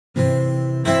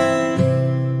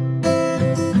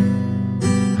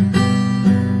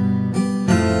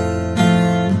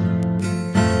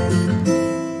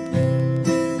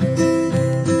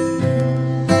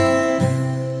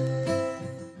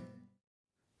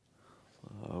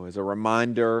As a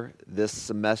reminder, this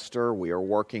semester we are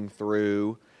working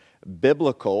through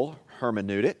biblical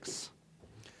hermeneutics.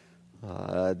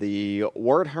 The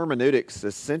word hermeneutics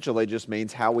essentially just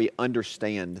means how we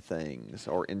understand things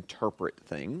or interpret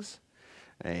things.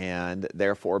 And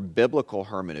therefore, biblical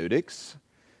hermeneutics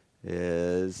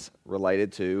is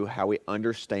related to how we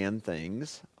understand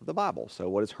things of the Bible. So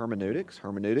what is hermeneutics?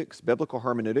 Biblical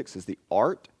hermeneutics is the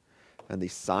art and the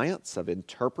science of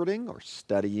interpreting or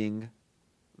studying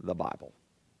the Bible.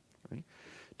 Okay.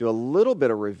 Do a little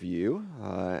bit of review,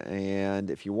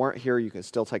 and if you weren't here, you can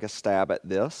still take a stab at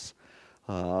this.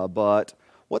 But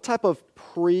what type of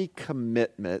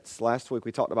pre-commitments? Last week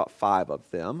we talked about 5 of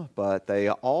them, but they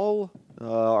all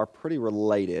are pretty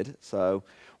related. So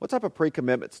what type of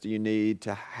pre-commitments do you need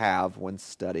to have when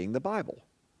studying the Bible?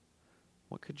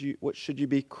 What should you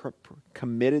be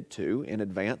committed to in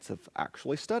advance of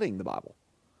actually studying the Bible?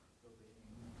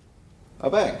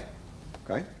 Obeying.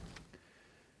 Okay.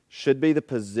 Should be the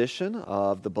position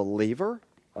of the believer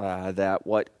that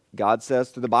what God says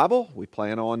through the Bible, we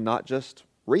plan on not just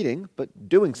reading, but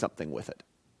doing something with it.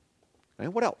 Okay,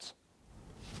 what else?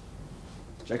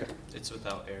 Jacob. It's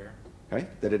without error. Okay,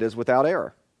 that it is without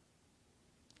error.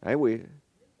 Okay, we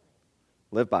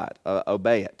live by it,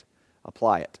 obey it,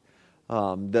 apply it.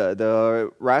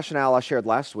 The rationale I shared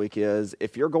last week is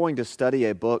if you're going to study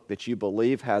a book that you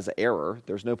believe has error,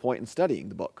 there's no point in studying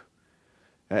the book.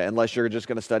 Unless you're just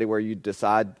going to study where you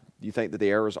decide you think that the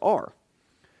errors are.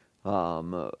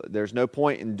 There's no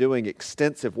point in doing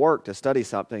extensive work to study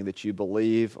something that you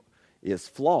believe is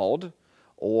flawed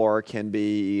or can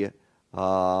be,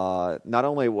 not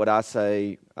only would I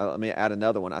say, let me add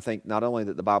another one. I think not only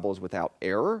that the Bible is without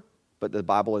error, but the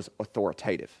Bible is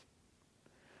authoritative.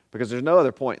 Because there's no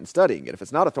other point in studying it. If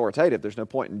it's not authoritative, there's no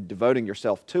point in devoting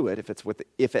yourself to it.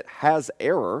 If it has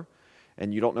error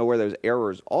and you don't know where those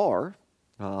errors are,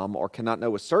 or cannot know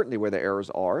with certainty where the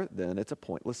errors are, then it's a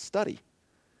pointless study.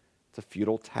 It's a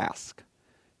futile task.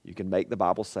 You can make the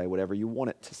Bible say whatever you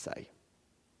want it to say.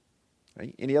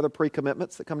 Okay. Any other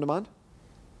pre-commitments that come to mind?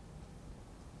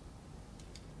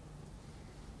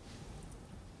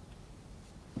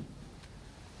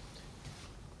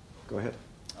 Go ahead.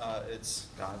 It's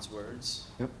God's words.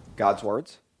 Yep. God's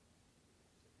words.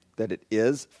 That it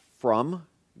is from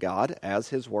God as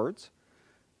His words.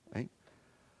 Okay.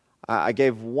 I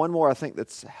gave one more, I think,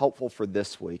 that's helpful for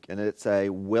this week, and it's a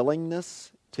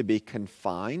willingness to be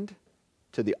confined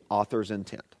to the author's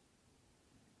intent.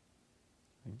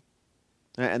 Okay.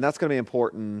 And that's going to be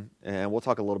important, and we'll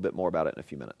talk a little bit more about it in a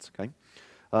few minutes. Okay.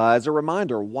 As a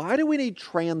reminder, why do we need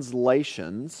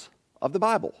translations of the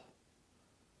Bible?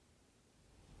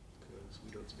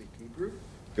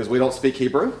 Because we don't speak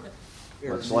Hebrew,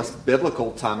 much less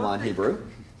biblical timeline Hebrew.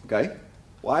 Okay,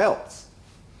 why else?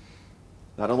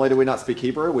 Not only do we not speak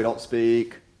Hebrew, we don't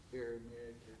speak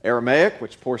Aramaic,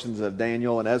 which portions of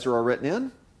Daniel and Ezra are written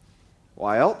in.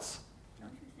 Why else?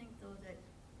 Don't you think, though, that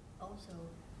also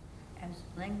as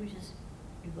languages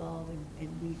evolve and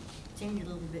we change a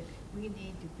little bit, we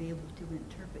need to be able to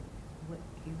interpret what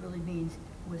he really means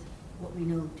with what we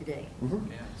know today?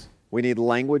 Mm-hmm. Yes. We need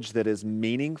language that is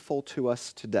meaningful to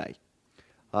us today.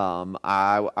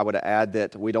 I would add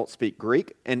that we don't speak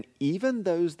Greek, and even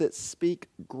those that speak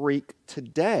Greek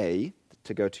today,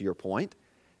 to go to your point,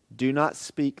 do not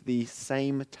speak the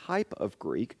same type of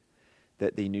Greek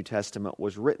that the New Testament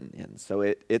was written in. So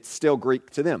it's still Greek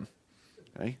to them.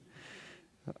 Okay?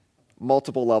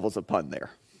 Multiple levels of pun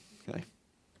there. Okay?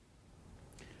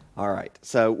 All right,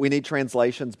 so we need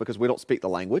translations because we don't speak the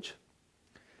language.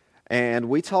 And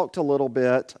we talked a little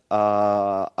bit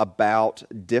about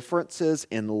differences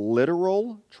in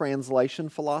literal translation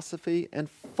philosophy and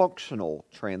functional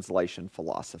translation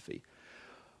philosophy.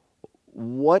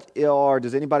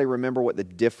 Does anybody remember what the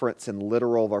difference in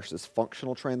literal versus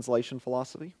functional translation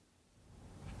philosophy?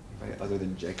 Anybody other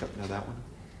than Jacob know that one?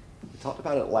 We talked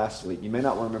about it last week. You may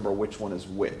not remember which one is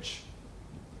which.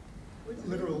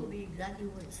 Literal would be exactly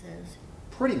what it says.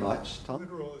 Pretty much, Tom.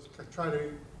 Literal is try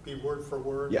to be word for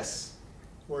word. Yes.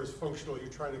 Whereas functional, you're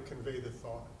trying to convey the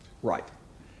thought. Right.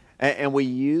 And we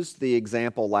used the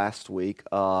example last week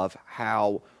of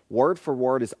how word for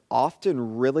word is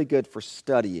often really good for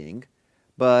studying,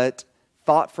 but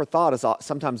thought for thought is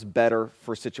sometimes better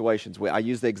for situations. I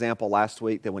used the example last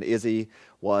week that when Izzy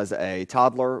was a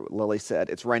toddler, Lily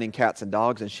said, "It's raining cats and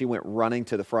dogs," and she went running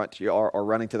to the front yard or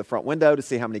running to the front window to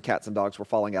see how many cats and dogs were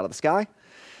falling out of the sky.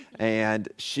 And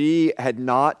she had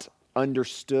not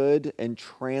understood and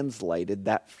translated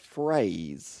that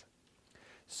phrase.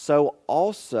 So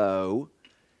also,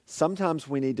 sometimes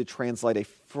we need to translate a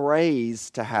phrase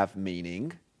to have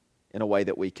meaning in a way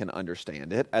that we can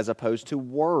understand it, as opposed to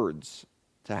words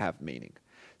to have meaning.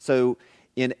 So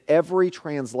in every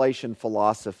translation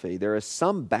philosophy, there is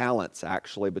some balance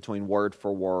actually between word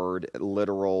for word,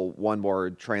 literal, one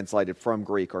word translated from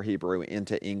Greek or Hebrew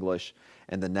into English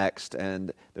and the next,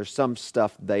 and there's some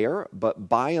stuff there, but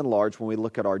by and large, when we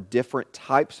look at our different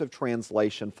types of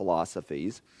translation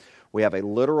philosophies, we have a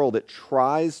literal that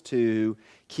tries to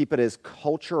keep it as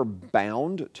culture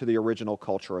bound to the original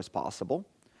culture as possible,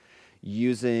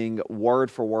 using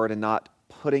word for word and not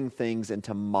putting things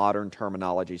into modern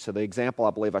terminology. So the example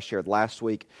I believe I shared last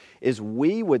week is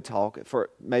we would talk, for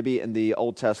maybe in the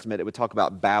Old Testament, it would talk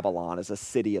about Babylon as a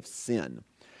city of sin.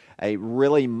 A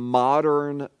really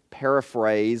modern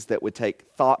paraphrase that would take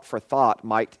thought for thought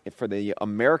might, for the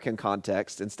American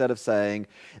context, instead of saying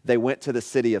they went to the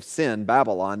city of sin,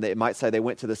 Babylon, they might say they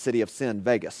went to the city of sin,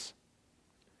 Vegas,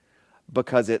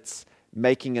 because it's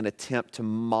making an attempt to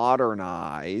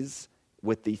modernize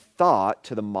with the thought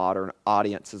to the modern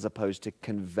audience as opposed to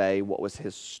convey what was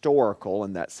historical,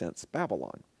 in that sense,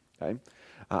 Babylon. Okay?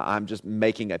 I'm just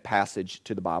making a passage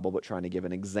to the Bible, but trying to give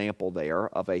an example there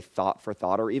of a thought for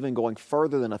thought, or even going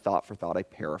further than a thought for thought, a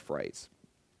paraphrase.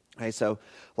 Okay, so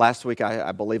last week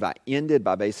I believe I ended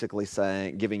by basically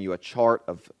giving you a chart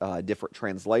of different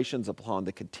translations upon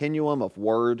the continuum of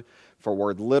word for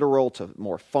word literal to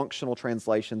more functional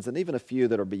translations, and even a few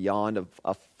that are beyond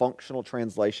a functional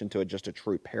translation to just a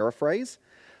true paraphrase.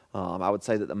 I would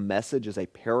say that the message is a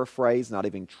paraphrase, not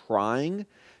even trying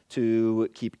to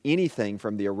keep anything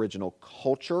from the original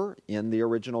culture in the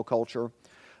original culture.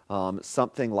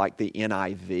 Something like the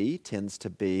NIV tends to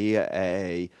be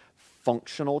a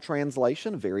functional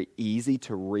translation, very easy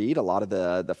to read. A lot of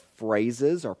the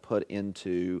phrases are put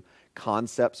into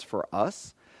concepts for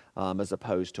us as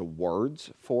opposed to words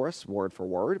for us, word for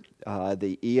word.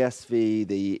 The ESV,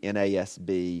 the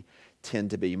NASB tend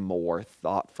to be more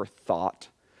thought for thought,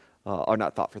 or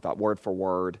not thought for thought, word for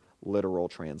word, literal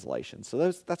translation. So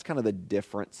that's kind of the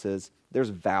differences. There's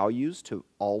values to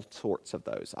all sorts of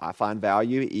those. I find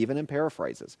value even in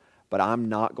paraphrases, but I'm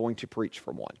not going to preach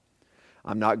from one.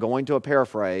 I'm not going to a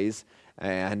paraphrase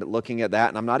and looking at that,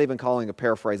 and I'm not even calling a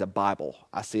paraphrase a Bible.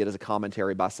 I see it as a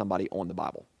commentary by somebody on the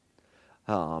Bible.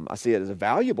 I see it as a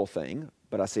valuable thing,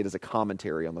 but I see it as a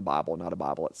commentary on the Bible, not a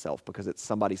Bible itself, because it's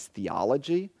somebody's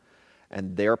theology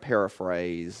and their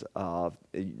paraphrase of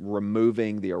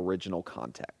removing the original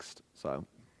context. So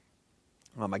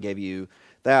I gave you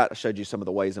that. I showed you some of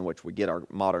the ways in which we get our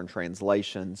modern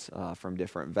translations from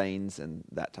different veins and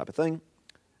that type of thing.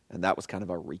 And that was kind of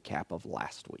a recap of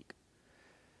last week.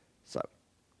 So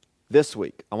this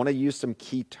week, I want to use some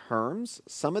key terms.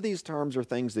 Some of these terms are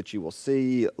things that you will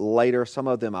see later. Some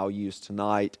of them I'll use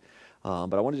tonight.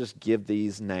 But I want to just give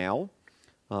these now.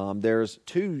 There's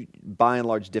two, by and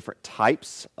large, different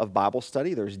types of Bible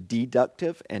study. There's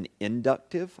deductive and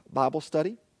inductive Bible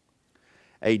study.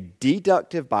 A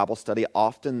deductive Bible study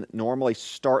normally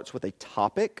starts with a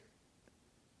topic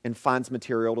and finds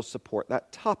material to support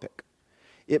that topic.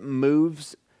 It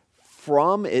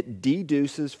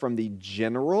deduces from the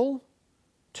general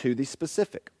to the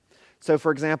specific. So,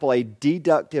 for example, a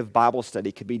deductive Bible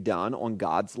study could be done on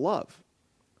God's love,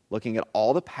 looking at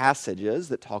all the passages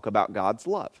that talk about God's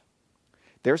love.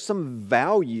 There's some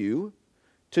value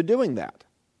to doing that,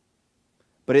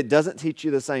 but it doesn't teach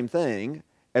you the same thing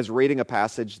as reading a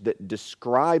passage that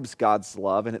describes God's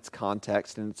love in its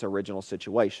context and its original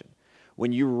situation.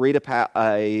 When you read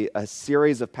a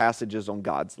series of passages on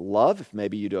God's love, if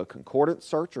maybe you do a concordance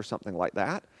search or something like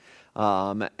that,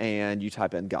 and you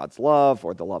type in God's love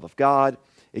or the love of God,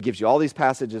 it gives you all these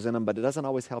passages in them, but it doesn't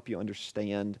always help you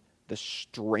understand the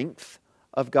strength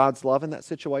of God's love in that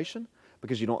situation,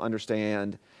 because you don't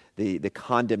understand the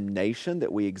condemnation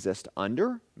that we exist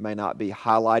under. It may not be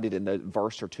highlighted in the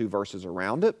verse or two verses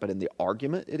around it, but in the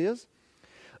argument it is.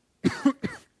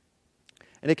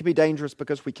 And it can be dangerous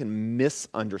because we can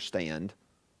misunderstand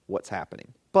what's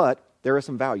happening. But there is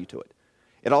some value to it.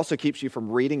 It also keeps you from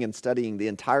reading and studying the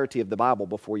entirety of the Bible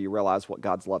before you realize what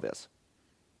God's love is.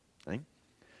 Okay?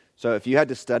 So if you had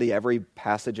to study every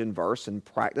passage and verse and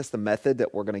practice the method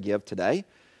that we're going to give today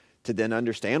to then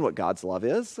understand what God's love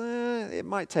is, it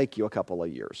might take you a couple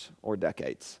of years or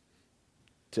decades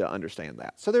to understand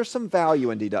that. So there's some value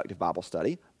in deductive Bible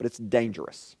study, but it's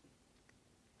dangerous.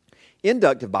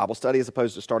 Inductive Bible study, as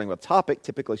opposed to starting with a topic,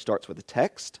 typically starts with a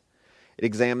text. It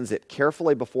examines it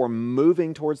carefully before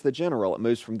moving towards the general. It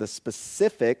moves from the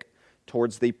specific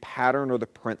towards the pattern or the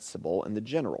principle in the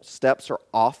general. Steps are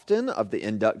often of the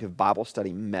inductive Bible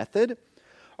study method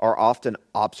are often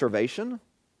observation,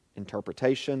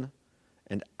 interpretation,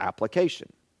 and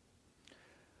application.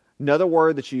 Another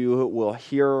word that you will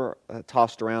hear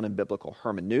tossed around in biblical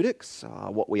hermeneutics,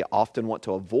 what we often want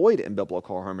to avoid in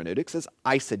biblical hermeneutics, is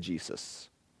eisegesis.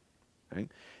 Okay?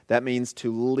 That means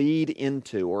to lead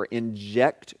into or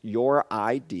inject your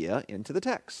idea into the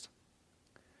text.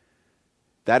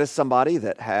 That is somebody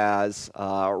that has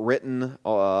written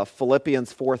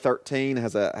Philippians 4:13,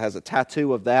 has a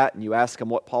tattoo of that, and you ask them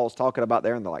what Paul's talking about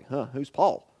there, and they're like, who's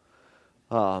Paul?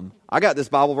 I got this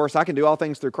Bible verse, I can do all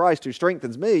things through Christ who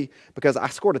strengthens me, because I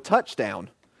scored a touchdown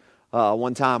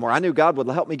one time, or I knew God would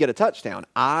help me get a touchdown.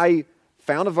 I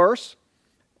found a verse,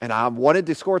 and I wanted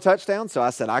to score a touchdown, so I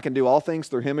said, I can do all things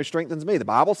through him who strengthens me. The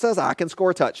Bible says I can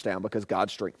score a touchdown because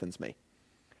God strengthens me.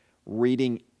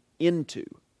 Reading into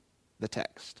the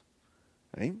text.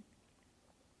 Okay?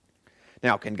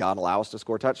 Now, can God allow us to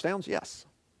score touchdowns? Yes.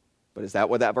 But is that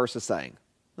what that verse is saying?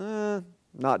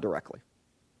 Not directly.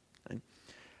 Okay?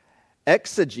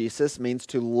 Exegesis means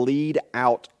to lead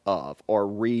out of or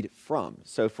read from.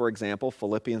 So, for example,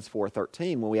 Philippians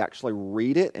 4:13, when we actually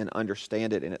read it and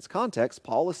understand it in its context,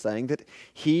 Paul is saying that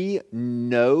he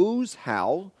knows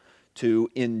how to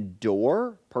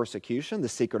endure persecution, the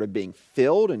secret of being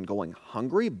filled and going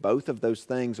hungry, both of those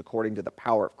things according to the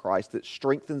power of Christ that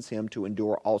strengthens him to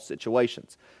endure all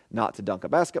situations, not to dunk a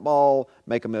basketball,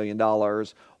 make $1 million,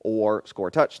 or score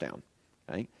a touchdown.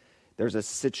 Okay? There's a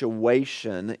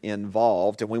situation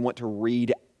involved, and we want to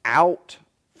read out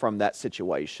from that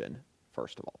situation,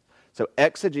 first of all. So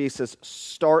exegesis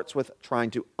starts with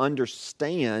trying to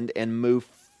understand and move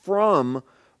from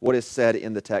what is said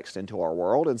in the text into our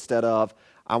world, instead of,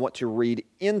 I want to read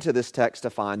into this text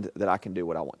to find that I can do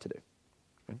what I want to do.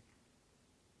 Okay?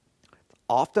 It's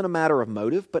often a matter of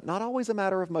motive, but not always a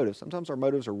matter of motive. Sometimes our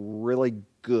motives are really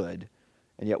good,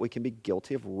 and yet we can be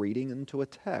guilty of reading into a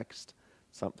text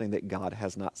something that God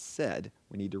has not said.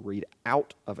 We need to read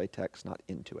out of a text, not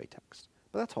into a text.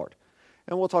 But that's hard.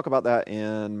 And we'll talk about that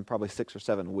in probably 6 or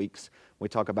 7 weeks. We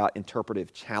talk about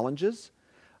interpretive challenges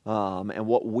and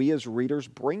what we as readers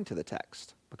bring to the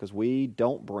text. Because we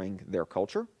don't bring their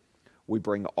culture. We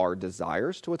bring our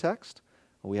desires to a text.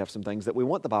 We have some things that we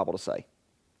want the Bible to say.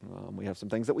 We have some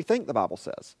things that we think the Bible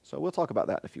says. So we'll talk about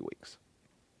that in a few weeks.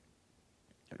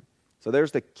 Okay. So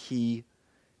there's the key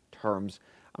terms.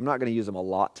 I'm not going to use them a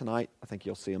lot tonight. I think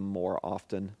you'll see them more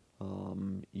often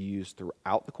used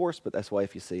throughout the course, but that's why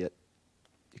if you see it,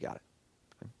 you got it.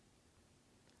 Okay.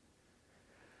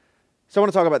 So I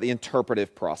want to talk about the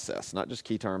interpretive process, not just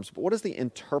key terms, but what is the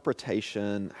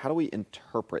interpretation? How do we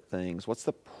interpret things? What's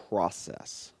the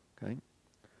process? Okay.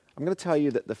 I'm going to tell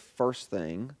you that the first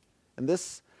thing, and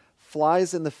this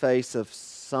flies in the face of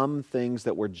some things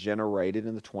that were generated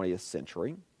in the 20th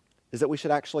century, is that we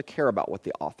should actually care about what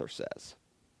the author says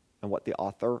and what the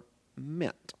author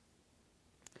meant.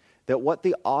 That what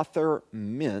the author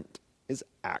meant is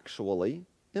actually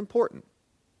important.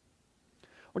 I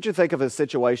want you to think of a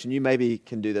situation, you maybe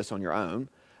can do this on your own,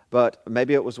 but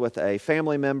maybe it was with a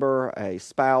family member, a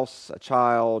spouse, a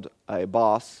child, a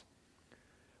boss.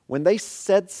 When they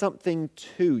said something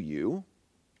to you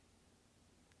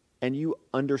and you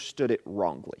understood it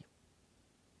wrongly,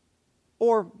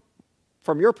 or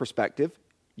from your perspective,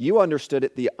 you understood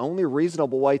it the only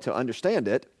reasonable way to understand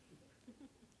it,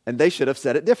 and they should have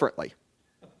said it differently.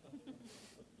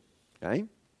 Okay?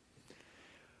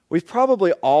 We've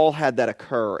probably all had that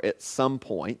occur at some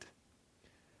point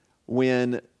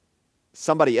when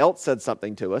somebody else said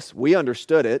something to us, we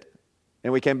understood it,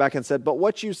 and we came back and said, but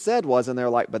what you said was, and they're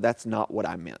like, but that's not what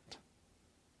I meant.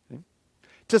 Okay?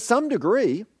 To some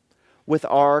degree, with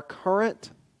our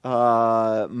current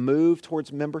move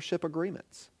towards membership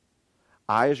agreements,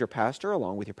 I, as your pastor,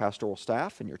 along with your pastoral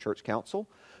staff and your church council,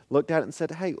 looked at it and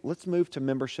said, hey, let's move to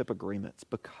membership agreements,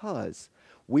 because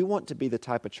we want to be the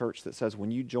type of church that says when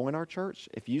you join our church,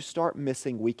 if you start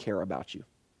missing, we care about you.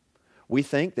 We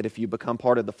think that if you become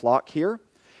part of the flock here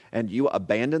and you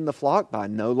abandon the flock by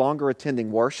no longer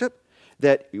attending worship,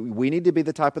 that we need to be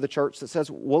the type of the church that says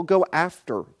we'll go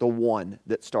after the one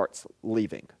that starts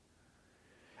leaving.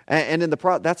 And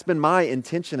that's been my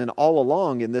intention, and all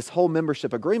along in this whole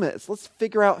membership agreement, is let's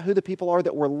figure out who the people are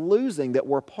that we're losing, that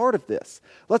were part of this.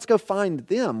 Let's go find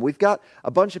them. We've got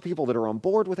a bunch of people that are on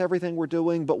board with everything we're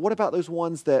doing, but what about those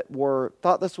ones that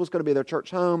thought this was going to be their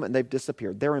church home and they've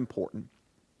disappeared? They're important.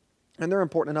 And they're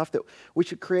important enough that we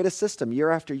should create a system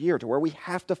year after year to where we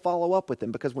have to follow up with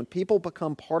them, because when people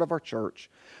become part of our church,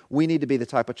 we need to be the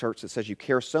type of church that says you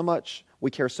care so much, we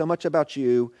care so much about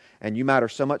you, and you matter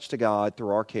so much to God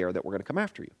through our care that we're going to come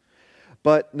after you.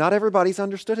 But not everybody's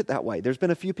understood it that way. There's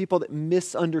been a few people that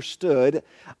misunderstood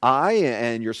I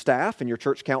and your staff and your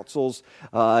church council's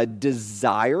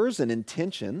desires and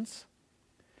intentions.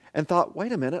 and thought,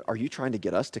 wait a minute, are you trying to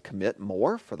get us to commit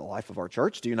more for the life of our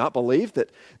church? Do you not believe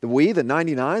that we, the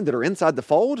 99 that are inside the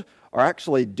fold, are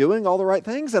actually doing all the right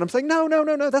things? And I'm saying, no,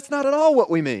 that's not at all what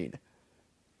we mean.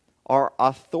 Our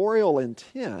authorial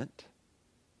intent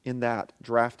in that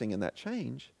drafting and that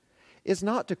change is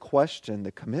not to question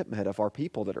the commitment of our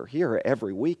people that are here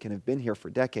every week and have been here for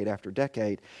decade after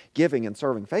decade, giving and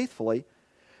serving faithfully.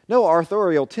 No, our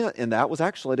authorial intent in that was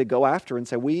actually to go after and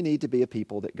say, we need to be a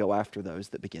people that go after those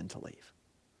that begin to leave.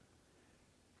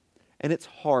 And it's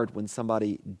hard when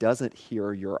somebody doesn't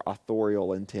hear your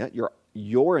authorial intent,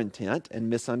 your intent, and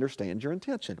misunderstand your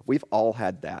intention. We've all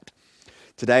had that.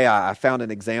 Today I found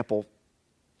an example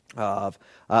of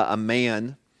a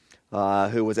man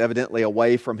who was evidently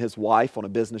away from his wife on a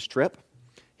business trip.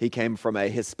 He came from a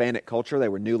Hispanic culture. They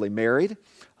were newly married,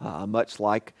 much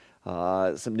like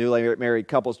some newly married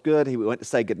couples good. He went to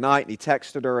say goodnight, and he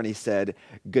texted her, and he said,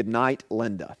 "Good night,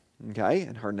 Linda." Okay,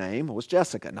 and her name was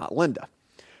Jessica, not Linda.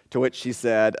 To which she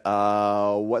said,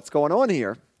 "What's going on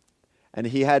here?" And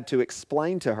he had to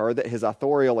explain to her that his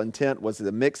authorial intent was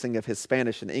the mixing of his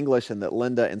Spanish and English, and that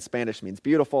Linda in Spanish means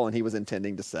beautiful, and he was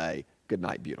intending to say, "Good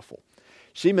night, beautiful."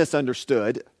 She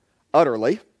misunderstood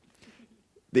utterly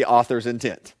the author's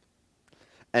intent,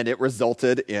 and it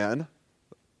resulted in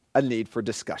a need for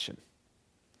discussion.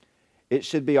 It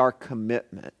should be our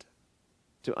commitment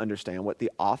to understand what the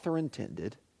author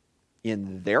intended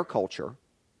in their culture,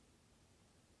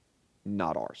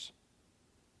 not ours.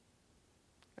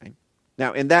 Okay?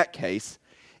 Now, in that case,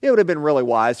 it would have been really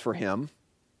wise for him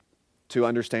to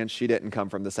understand she didn't come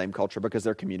from the same culture because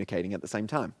they're communicating at the same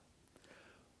time.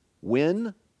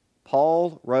 When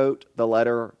Paul wrote the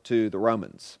letter to the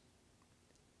Romans,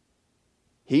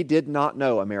 he did not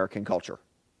know American culture.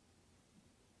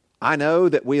 I know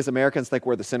that we as Americans think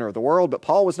we're the center of the world, but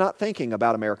Paul was not thinking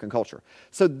about American culture.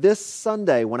 So this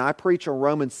Sunday, when I preach on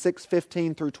Romans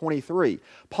 6:15 through 23,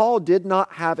 Paul did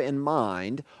not have in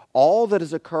mind all that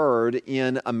has occurred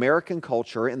in American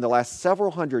culture in the last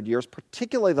several hundred years,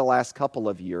 particularly the last couple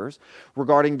of years,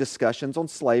 regarding discussions on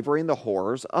slavery and the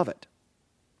horrors of it.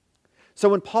 So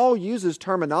when Paul uses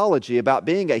terminology about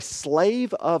being a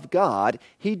slave of God,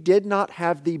 he did not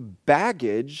have the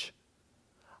baggage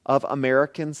of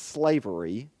American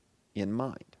slavery in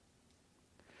mind.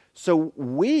 So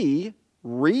we,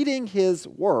 reading his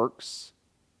works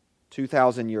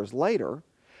 2,000 years later,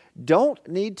 don't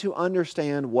need to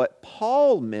understand what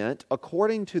Paul meant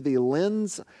according to the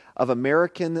lens of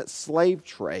American slave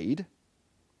trade,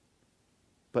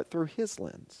 but through his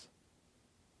lens.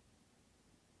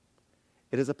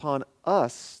 It is upon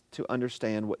us to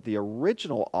understand what the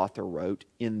original author wrote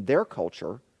in their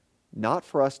culture, not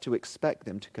for us to expect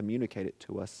them to communicate it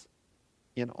to us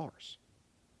in ours.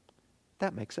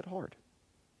 That makes it hard.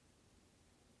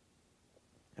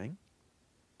 Okay?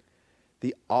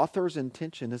 The author's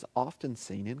intention is often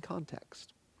seen in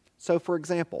context. So, for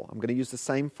example, I'm going to use the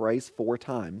same phrase 4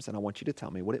 times, and I want you to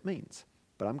tell me what it means.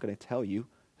 But I'm going to tell you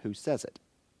who says it.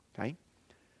 Okay?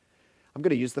 I'm going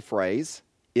to use the phrase,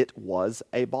 "It was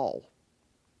a ball."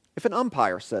 If an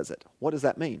umpire says it, what does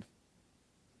that mean?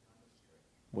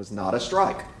 Was not a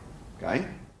strike. Okay?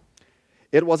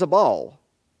 It was a ball,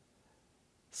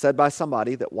 said by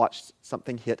somebody that watched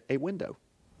something hit a window.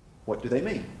 What do they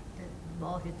mean? The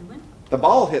ball hit the window. The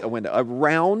ball hit a window. A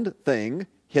round thing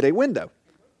hit a window.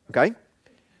 Okay?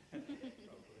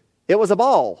 It was a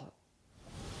ball,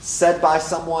 said by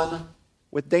someone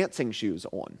with dancing shoes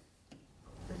on. It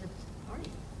was a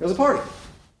party. It was a party.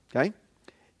 Okay?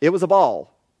 It was a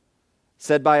ball,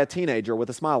 said by a teenager with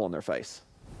a smile on their face.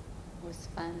 It was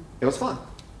fun. It was fun.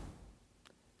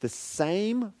 The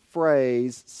same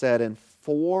phrase said in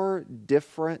 4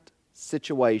 different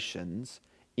situations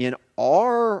in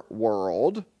our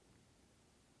world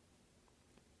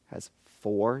has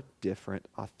 4 different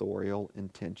authorial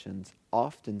intentions,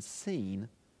 often seen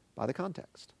by the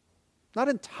context. Not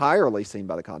entirely seen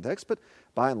by the context, but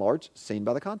by and large seen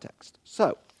by the context.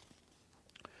 So,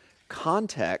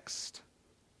 context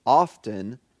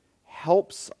often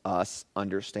helps us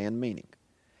understand meaning.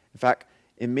 In fact,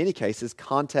 in many cases,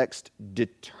 context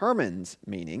determines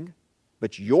meaning,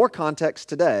 but your context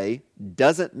today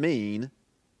doesn't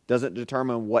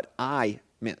determine what I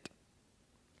meant.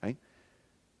 Okay?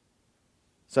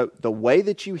 So the way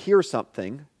that you hear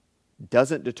something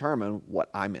doesn't determine what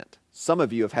I meant. Some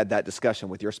of you have had that discussion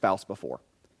with your spouse before.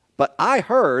 But I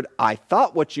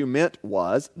thought what you meant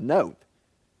was no.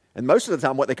 And most of the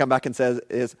time what they come back and say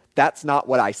is, that's not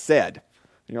what I said.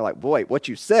 And you're like, boy, what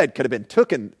you said could have been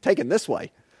taken this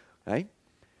way. Okay?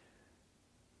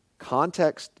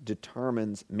 Context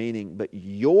determines meaning, but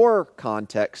your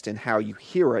context and how you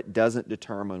hear it doesn't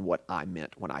determine what I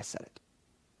meant when I said it.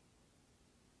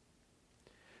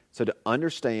 So to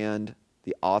understand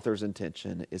the author's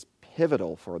intention is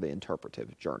pivotal for the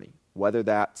interpretive journey, whether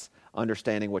that's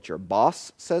understanding what your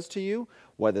boss says to you,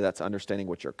 whether that's understanding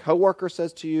what your coworker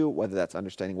says to you, whether that's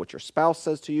understanding what your spouse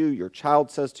says to you, your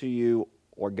child says to you,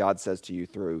 or God says to you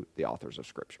through the authors of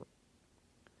Scripture.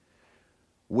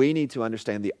 We need to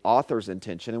understand the author's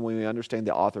intention, and when we understand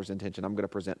the author's intention, I'm going to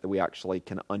present that we actually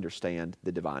can understand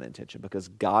the divine intention, because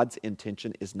God's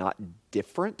intention is not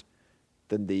different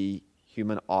than the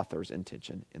human author's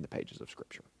intention in the pages of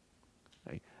Scripture.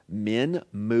 Okay? Men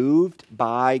moved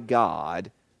by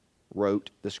God wrote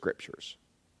the Scriptures.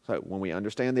 So when we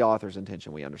understand the author's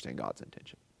intention, we understand God's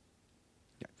intention.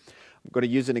 Okay. I'm going to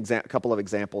use a couple of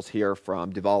examples here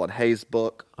from Duvall and Hayes'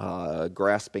 book,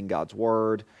 Grasping God's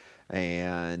Word,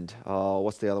 and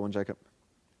what's the other one, Jacob?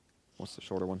 What's the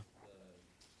shorter one?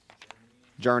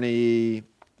 Journey.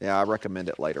 Yeah, I recommend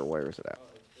it later. Where is it at?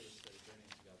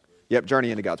 Yep,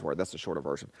 Journey into God's Word. That's the shorter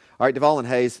version. All right, Duvall and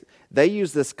Hayes, they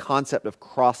use this concept of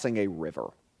crossing a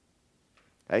river.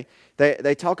 Okay?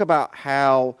 They talk about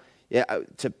how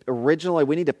originally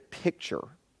we need to picture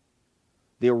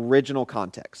the original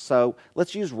context. So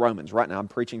let's use Romans. Right now I'm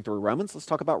preaching through Romans. Let's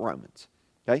talk about Romans.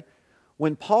 Okay?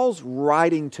 When Paul's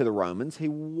writing to the Romans, he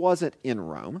wasn't in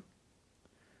Rome.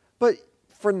 But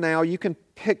for now, you can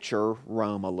picture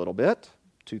Rome a little bit,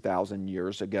 2,000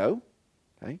 years ago.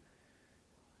 Okay?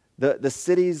 The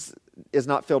cities is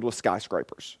not filled with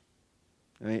skyscrapers.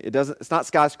 Right? It's not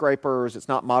skyscrapers. It's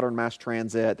not modern mass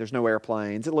transit. There's no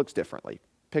airplanes. It looks differently.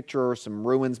 Picture some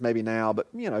ruins maybe now, but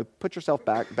put yourself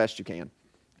back best you can.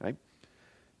 Okay?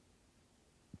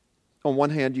 On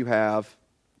one hand, you have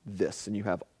this, and you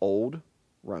have old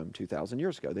Rome 2,000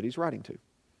 years ago that he's writing to. You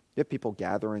have people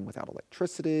gathering without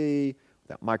electricity,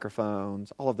 without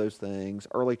microphones, all of those things.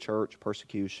 Early church,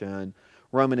 persecution,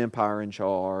 Roman Empire in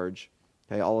charge.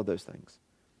 Okay, all of those things.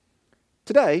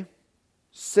 Today,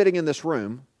 sitting in this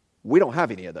room, we don't have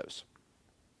any of those.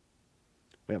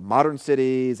 We have modern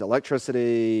cities,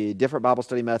 electricity, different Bible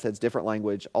study methods, different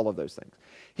language, all of those things.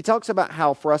 He talks about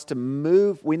how for us to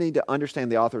move, we need to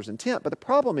understand the author's intent. But the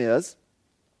problem is,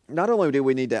 not only do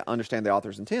we need to understand the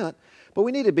author's intent, but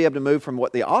we need to be able to move from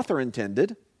what the author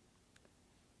intended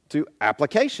to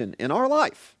application in our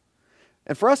life.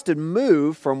 And for us to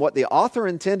move from what the author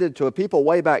intended to a people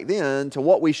way back then to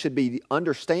what we should be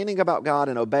understanding about God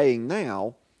and obeying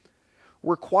now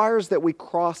requires that we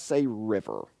cross a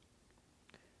river.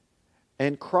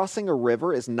 And crossing a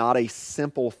river is not a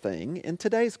simple thing in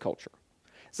today's culture.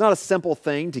 It's not a simple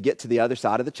thing to get to the other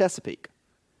side of the Chesapeake.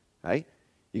 Right?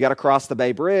 You got to cross the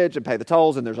Bay Bridge and pay the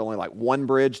tolls, and there's only like one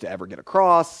bridge to ever get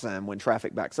across, and when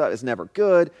traffic backs up, it's never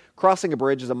good. Crossing a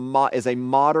bridge is a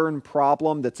modern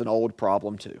problem that's an old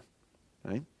problem too.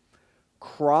 Right?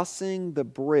 Crossing the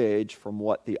bridge from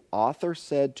what the author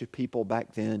said to people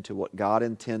back then to what God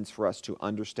intends for us to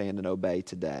understand and obey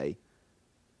today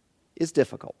is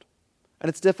difficult. And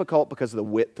it's difficult because of the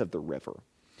width of the river.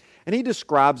 And he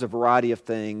describes a variety of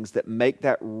things that make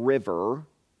that river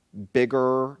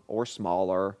bigger or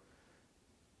smaller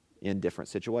in different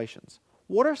situations.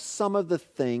 What are some of the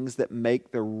things that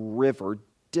make the river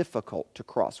difficult to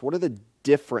cross? What are the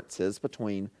differences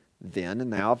between then and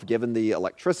now? I've given the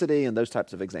electricity and those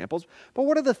types of examples, but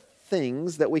what are the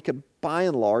things that we could by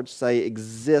and large say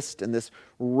exist in this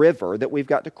river that we've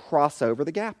got to cross over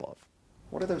the gap of?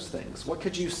 What are those things? What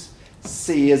could you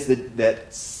see as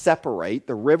that separate,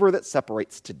 the river that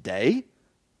separates today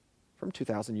from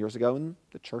 2,000 years ago in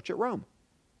the church at Rome?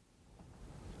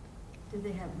 Did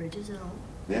they have bridges at all?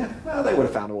 Yeah, well, they would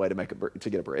have found a way to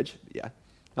get a bridge. Yeah.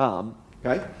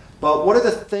 Okay. But what are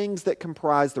the things that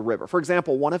comprise the river? For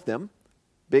example, one of them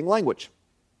being language.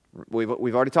 We've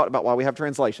already talked about why we have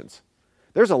translations.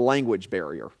 There's a language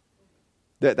barrier.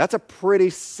 That's a pretty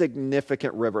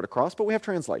significant river to cross, but we have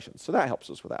translations, so that helps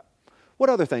us with that. What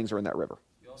other things are in that river?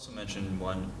 You also mentioned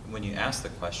when you asked the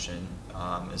question,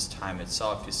 is time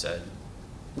itself, you said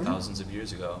thousands of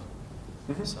years ago.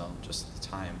 Mm-hmm. So just the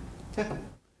time.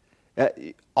 Yeah.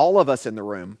 All of us in the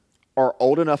room are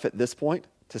old enough at this point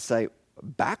to say,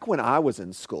 back when I was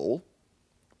in school,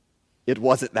 it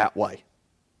wasn't that way.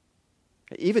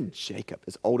 Even Jacob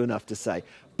is old enough to say,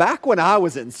 back when I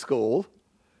was in school,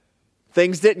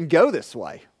 things didn't go this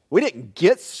way. We didn't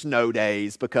get snow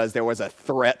days because there was a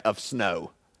threat of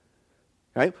snow.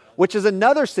 Right? Which is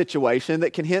another situation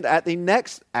that can hint at the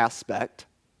next aspect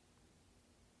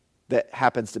that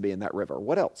happens to be in that river.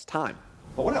 What else? Time.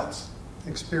 But what else?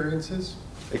 Experiences.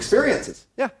 Experiences,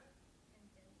 yeah.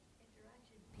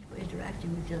 People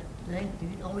interacting with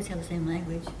They always have the same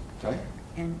language. Okay.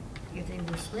 And if they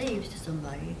were slaves to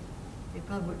somebody, they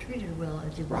probably weren't treated well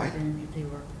as they would Right. have been if they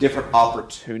were. Different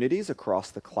opportunities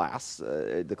across the class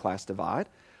divide.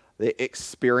 The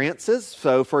experiences.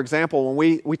 So, for example,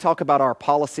 when we talk about our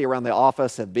policy around the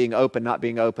office of being open, not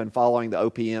being open, following the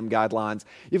OPM guidelines,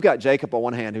 you've got Jacob on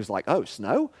one hand who's like, oh,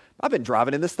 snow? I've been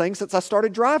driving in this thing since I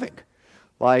started driving.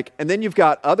 And then you've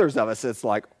got others of us, it's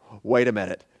like, wait a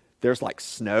minute. There's like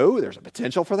snow. There's a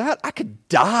potential for that. I could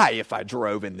die if I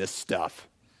drove in this stuff.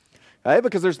 Okay?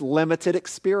 Because there's limited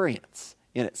experience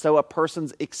in it. So a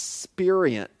person's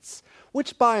experience,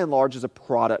 which by and large is a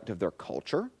product of their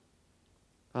culture,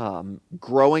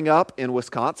 growing up in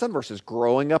Wisconsin versus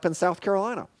growing up in South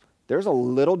Carolina, there's a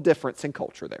little difference in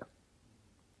culture there.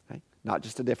 Okay? Not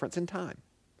just a difference in time.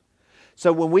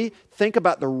 So when we think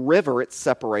about the river, it's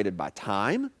separated by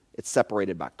time, it's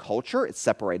separated by culture, it's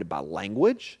separated by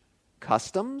language,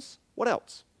 customs. What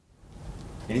else?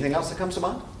 Anything else that comes to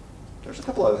mind? There's a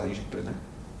couple other things you can put in there.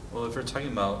 Well, if we're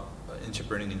talking about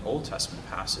interpreting an Old Testament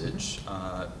passage,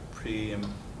 pre and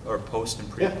or post and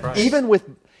pre Christ,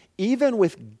 Even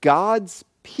with God's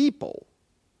people,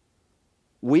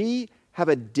 we have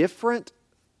a different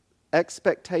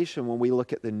expectation when we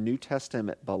look at the New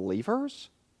Testament believers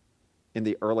in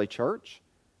the early church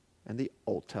and the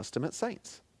Old Testament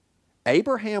saints.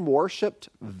 Abraham worshiped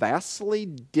vastly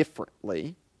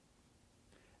differently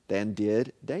than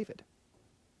did David,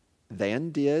 than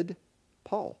did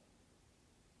Paul,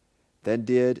 than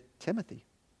did Timothy.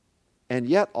 And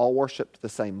yet all worshiped the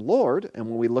same Lord. And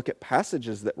when we look at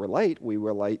passages that relate, we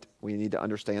need to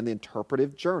understand the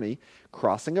interpretive journey.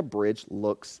 Crossing a bridge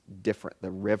looks different. The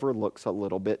river looks a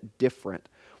little bit different.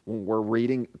 When we're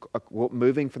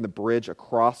moving from the bridge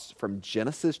across from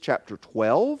Genesis chapter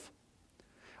 12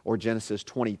 or Genesis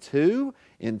 22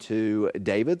 into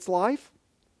David's life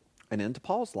and into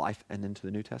Paul's life and into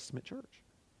the New Testament church.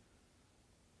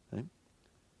 Okay?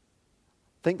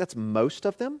 I think that's most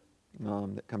of them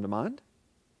that come to mind.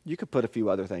 You could put a few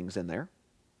other things in there.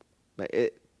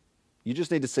 You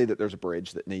just need to see that there's a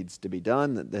bridge that needs to be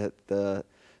done, that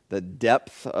the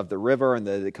depth of the river and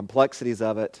the complexities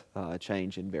of it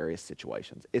change in various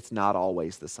situations. It's not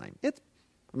always the same.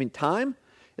 Time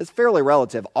is fairly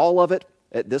relative. All of it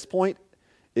at this point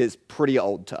is pretty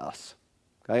old to us.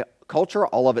 Okay? Culture,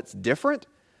 all of it's different,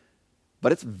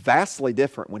 but it's vastly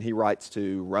different when he writes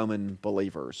to Roman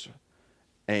believers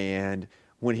and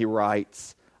when he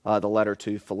writes the letter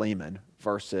to Philemon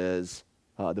versus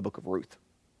the book of Ruth.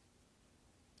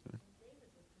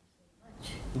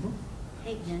 Much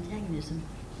hate and antagonism.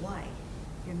 Why?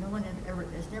 No one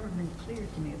has never been clear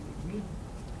to me.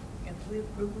 We've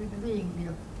been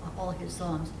reading, all his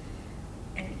Psalms,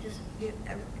 and it just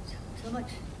so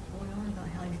much going on about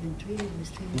how he's been treated,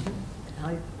 mistreated, how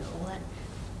all that,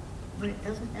 but it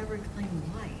doesn't ever explain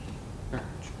why.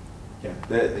 Yeah.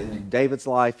 In David's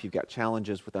life, you've got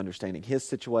challenges with understanding his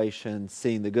situation,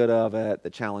 seeing the good of it, the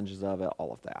challenges of it,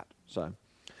 all of that. So,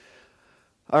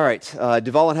 all right.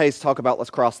 Duvall and Hayes talk about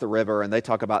let's cross the river, and they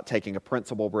talk about taking a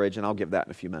principal bridge, and I'll give that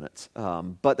in a few minutes.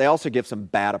 But they also give some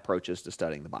bad approaches to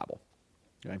studying the Bible.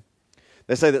 Okay.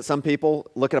 They say that some people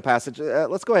look at a passage.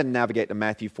 Let's go ahead and navigate to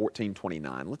Matthew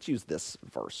 14:29. Let's use this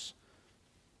verse.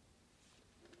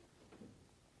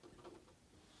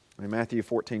 Matthew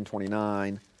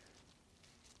 14:29.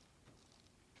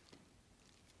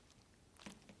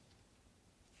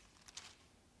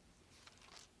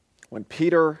 When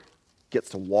Peter gets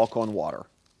to walk on water.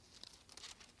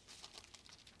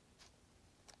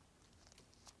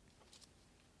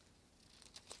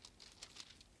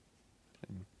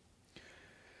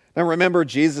 Now remember,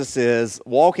 Jesus is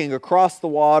walking across the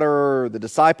water. The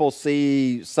disciples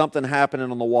see something happening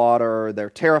on the water. They're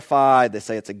terrified. They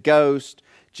say it's a ghost.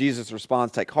 Jesus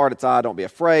responds, "Take heart, it's I, don't be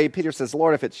afraid." Peter says,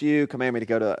 "Lord, if it's you, command me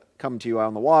to come to you out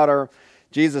on the water."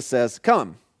 Jesus says,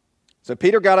 "Come." So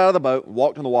Peter got out of the boat,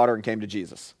 walked on the water, and came to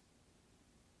Jesus.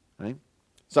 Right?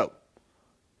 So,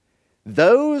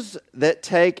 those that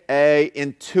take a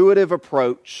intuitive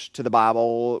approach to the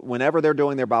Bible, whenever they're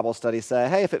doing their Bible study, say,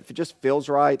 hey, if it just feels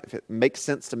right, if it makes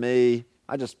sense to me,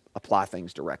 I just apply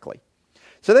things directly.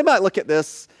 So they might look at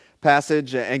this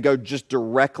passage and go just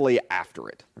directly after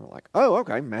it. They're like, oh,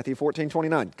 okay, Matthew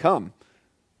 14:29, come,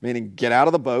 meaning get out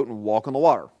of the boat and walk on the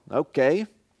water. Okay,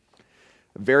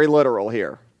 very literal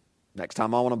here. Next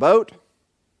time I'm on a boat,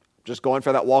 just going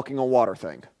for that walking on water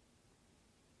thing.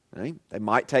 Right? They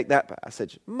might take that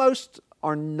passage. Most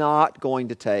are not going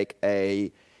to take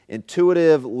a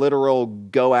intuitive, literal,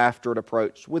 go after it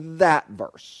approach with that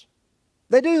verse.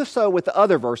 They do so with the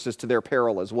other verses to their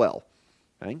peril as well.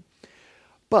 Okay?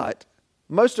 But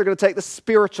Most are going to take the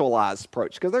spiritualized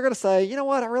approach because they're going to say, you know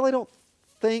what, I really don't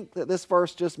think that this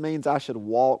verse just means I should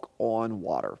walk on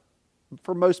water.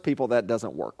 For most people, that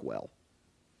doesn't work well.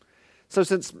 So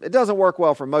since it doesn't work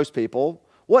well for most people,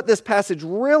 what this passage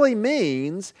really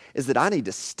means is that I need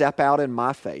to step out in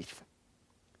my faith.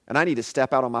 And I need to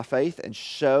step out on my faith and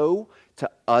show to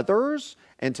others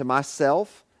and to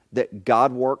myself that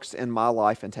God works in my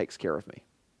life and takes care of me.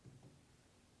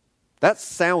 That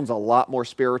sounds a lot more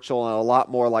spiritual and a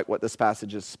lot more like what this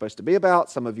passage is supposed to be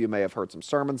about. Some of you may have heard some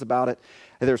sermons about it.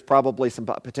 And there's probably some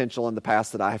potential in the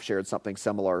past that I have shared something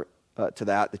similar to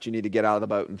that you need to get out of the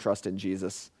boat and trust in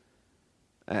Jesus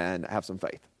and have some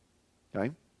faith.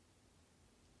 Okay?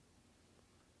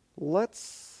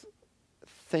 Let's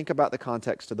think about the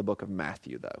context of the book of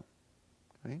Matthew, though.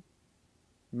 Okay?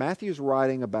 Matthew's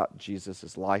writing about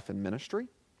Jesus' life and ministry.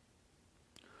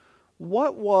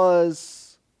 What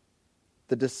was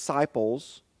the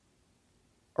disciples'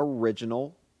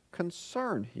 original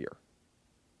concern here?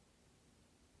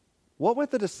 What were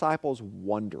the disciples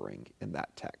wondering in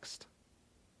that text?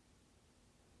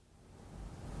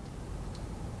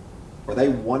 Were they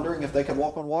wondering if they could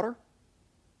walk on water?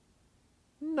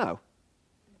 No.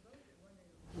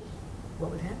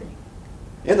 What was happening?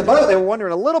 In the boat, they were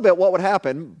wondering a little bit what would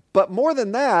happen, but more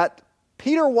than that,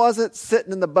 Peter wasn't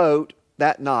sitting in the boat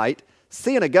that night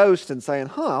seeing a ghost and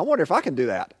saying, I wonder if I can do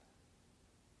that.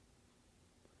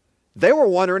 They were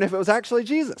wondering if it was actually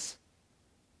Jesus.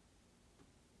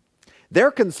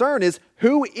 Their concern is,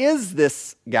 who is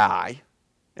this guy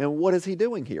and what is he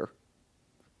doing here?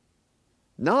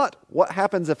 Not what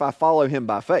happens if I follow him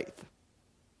by faith.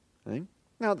 Okay?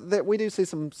 Now, we do see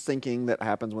some sinking that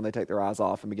happens when they take their eyes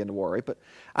off and begin to worry, but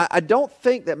I don't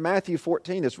think that Matthew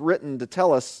 14 is written to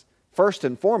tell us, first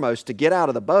and foremost, to get out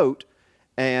of the boat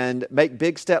and make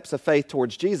big steps of faith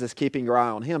towards Jesus, keeping your eye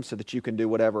on him so that you can do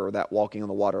whatever that walking on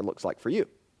the water looks like for you.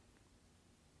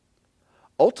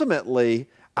 Ultimately,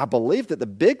 I believe that the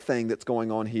big thing that's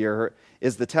going on here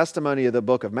is the testimony of the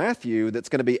book of Matthew that's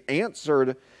going to be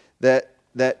answered, that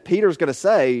Peter's going to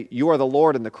say, you are the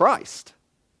Lord and the Christ.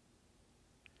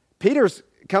 Peter's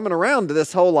coming around to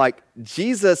this whole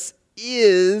Jesus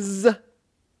is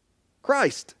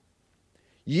Christ.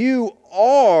 You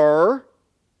are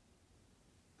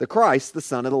the Christ, the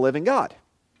Son of the living God.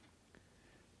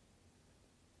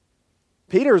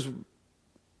 Peter's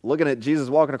looking at Jesus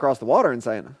walking across the water and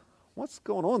saying, what's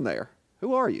going on there?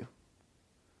 Who are you?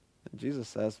 And Jesus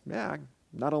says,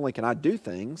 not only can I do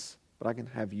things, but I can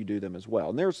have you do them as well.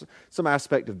 And there's some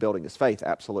aspect of building his faith,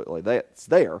 absolutely, that's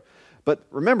there. But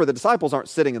remember, the disciples aren't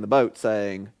sitting in the boat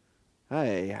saying,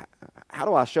 hey, how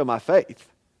do I show my faith?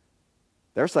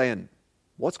 They're saying,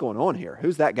 what's going on here?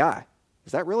 Who's that guy?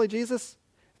 Is that really Jesus?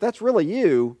 If that's really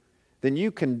you, then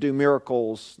you can do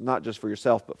miracles not just for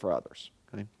yourself, but for others.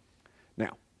 Okay?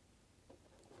 Now,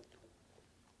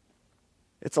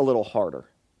 it's a little harder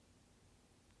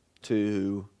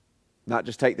to not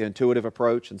just take the intuitive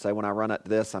approach and say, when I run at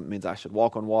this, that means I should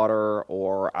walk on water,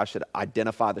 or I should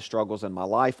identify the struggles in my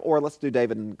life, or let's do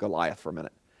David and Goliath for a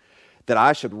minute, that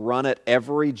I should run at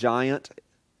every giant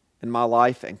in my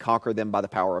life and conquer them by the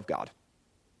power of God.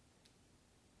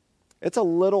 It's a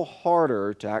little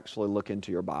harder to actually look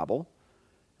into your Bible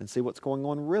and see what's going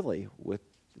on really with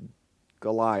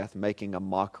Goliath making a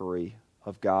mockery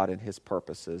of God and his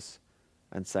purposes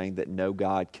and saying that no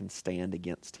God can stand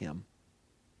against him,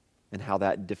 and how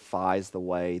that defies the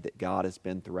way that God has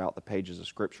been throughout the pages of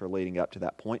Scripture leading up to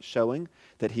that point, showing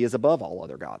that he is above all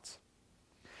other gods.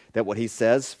 That what he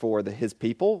says for his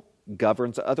people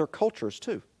governs other cultures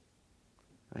too.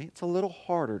 Right? It's a little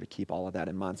harder to keep all of that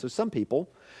in mind. So some people,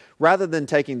 rather than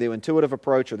taking the intuitive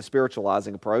approach or the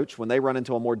spiritualizing approach, when they run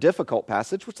into a more difficult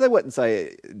passage, which they wouldn't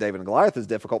say David and Goliath is a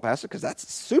difficult passage because that's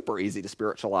super easy to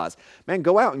spiritualize. Man,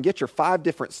 go out and get your 5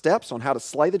 different steps on how to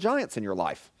slay the giants in your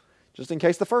life. Just in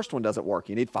case the first one doesn't work,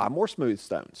 you need 5 more smooth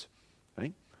stones.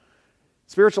 Right?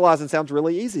 Spiritualizing sounds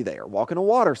really easy there. Walking on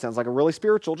water sounds like a really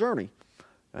spiritual journey.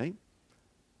 Right?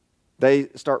 They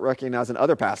start recognizing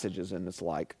other passages, and it's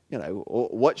like,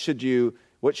 what should you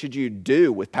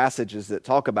do with passages that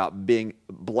talk about being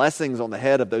blessings on the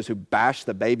head of those who bash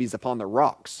the babies upon the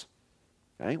rocks?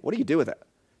 Okay? What do you do with it?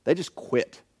 They just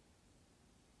quit.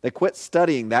 They quit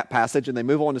studying that passage and they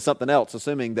move on to something else,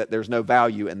 assuming that there's no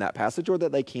value in that passage or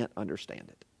that they can't understand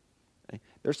it. Okay?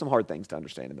 There's some hard things to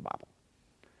understand in the Bible.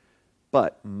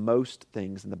 But most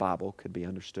things in the Bible could be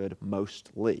understood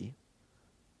mostly,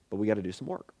 but we got to do some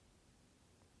work.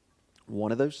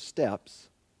 One of those steps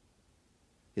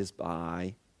is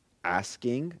by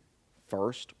asking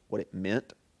first what it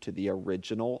meant to the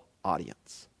original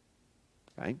audience.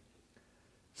 Okay?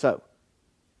 So,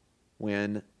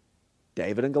 when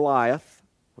David and Goliath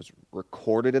was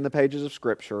recorded in the pages of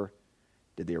Scripture,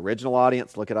 did the original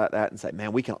audience look at that and say,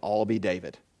 man, we can all be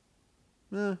David?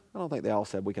 I don't think they all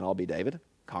said we can all be David,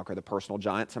 conquer the personal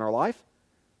giants in our life.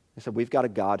 They said, we've got a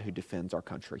God who defends our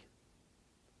country,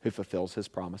 who fulfills his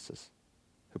promises,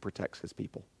 who protects his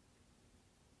people.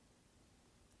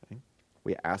 Okay?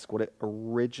 We ask what it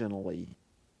originally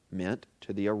meant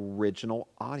to the original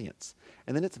audience.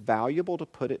 And then it's valuable to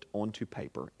put it onto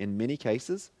paper. In many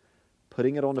cases,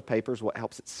 putting it onto paper is what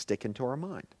helps it stick into our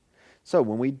mind. So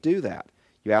when we do that,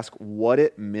 you ask what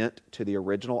it meant to the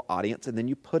original audience, and then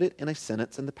you put it in a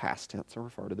sentence in the past tense and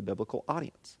refer to the biblical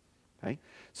audience. Okay?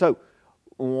 So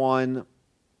on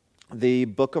the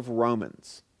book of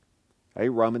Romans, okay,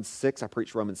 Romans 6, I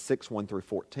preached Romans 6, 1 through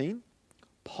 14.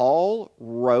 Paul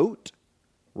wrote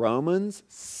Romans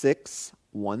 6,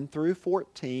 1 through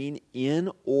 14 in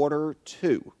order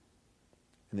to,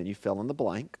 and then you fill in the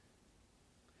blank,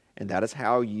 and that is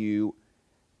how you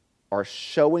are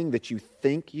showing that you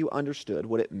think you understood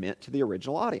what it meant to the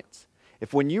original audience.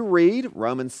 If when you read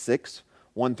Romans 6,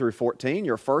 1 through 14,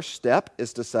 your first step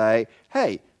is to say,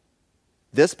 hey,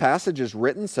 this passage is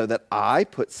written so that I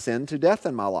put sin to death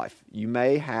in my life. You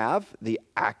may have the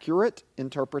accurate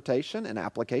interpretation and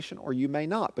application, or you may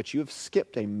not, but you have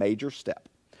skipped a major step.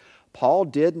 Paul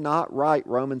did not write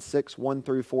Romans 6, 1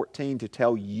 through 14 to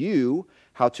tell you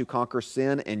how to conquer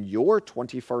sin in your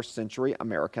 21st century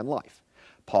American life.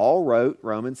 Paul wrote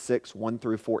Romans 6, 1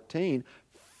 through 14,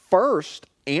 first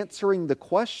answering the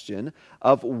question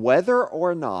of whether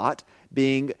or not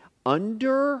being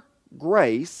under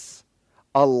grace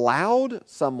allowed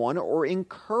someone or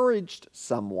encouraged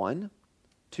someone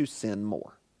to sin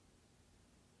more.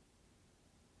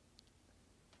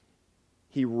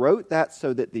 He wrote that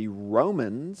so that the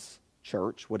Romans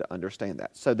church would understand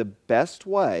that. So the best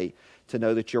way to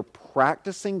know that you're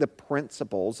practicing the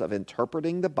principles of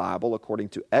interpreting the Bible according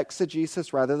to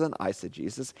exegesis rather than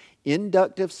eisegesis,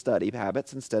 inductive study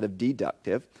habits instead of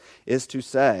deductive, is to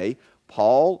say,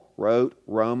 Paul wrote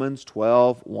Romans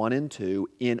 12, 1 and 2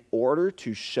 in order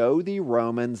to show the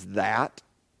Romans that,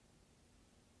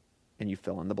 and you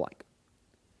fill in the blank.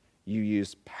 You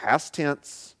use past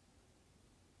tense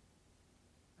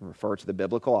and refer to the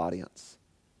biblical audience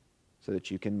so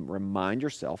that you can remind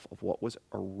yourself of what was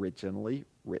originally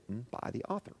written by the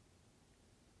author.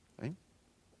 Okay?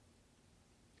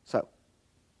 So,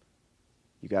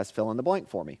 you guys fill in the blank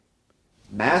for me.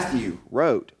 Matthew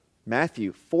wrote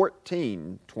Matthew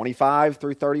 14, 25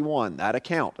 through 31, that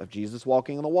account of Jesus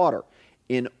walking on the water,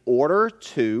 in order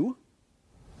to,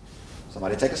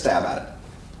 somebody take a stab at it.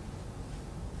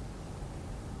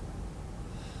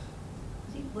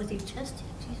 Was he testing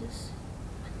Jesus?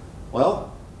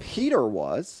 Well, Peter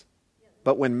was,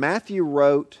 but when Matthew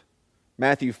wrote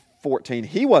Matthew 14,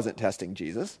 he wasn't testing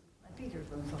Jesus. Peter's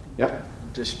what I'm talking Yep.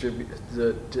 To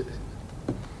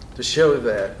show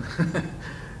that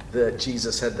that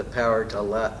Jesus had the power to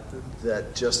let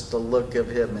that just the look of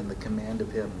him and the command of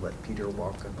him let Peter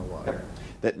walk on the water. Yep.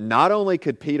 That not only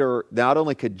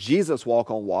could Jesus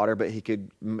walk on water, but he could,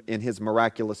 in his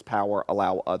miraculous power,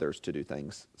 allow others to do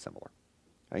things similar.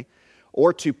 Okay?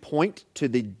 Or to point to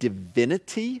the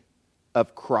divinity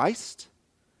of Christ,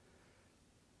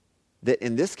 that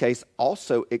in this case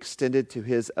also extended to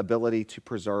his ability to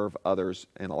preserve others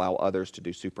and allow others to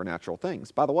do supernatural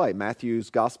things. By the way, Matthew's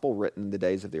gospel written in the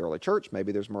days of the early church,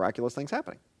 maybe there's miraculous things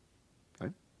happening.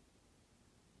 Okay?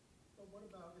 But what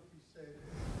about if you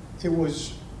said it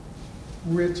was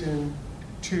written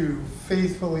to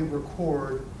faithfully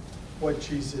record what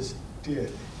Jesus did?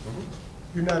 Mm-hmm.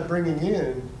 You're not bringing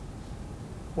in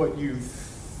what you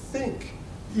think.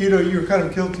 You know, you're kind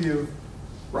of guilty of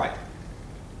Right.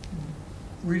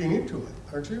 reading into it,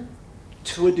 aren't you?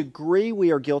 To a degree,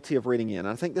 we are guilty of reading in.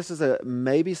 I think this is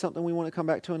maybe something we want to come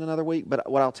back to in another week, but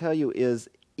what I'll tell you is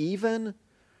even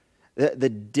the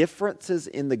differences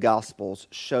in the Gospels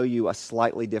show you a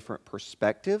slightly different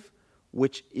perspective,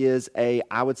 which is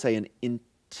I would say, an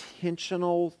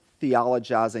intentional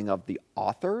theologizing of the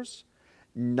authors,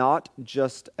 not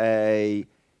just they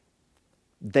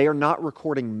are not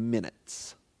recording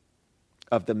minutes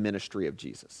of the ministry of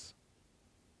Jesus.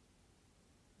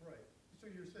 Right. So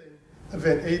you're saying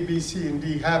event A, B, C, and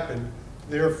D happened,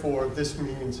 therefore this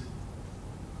means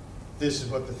this is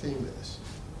what the theme is.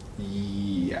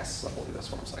 Yes, I believe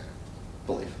that's what I'm saying.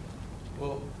 Believe.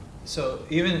 Well, so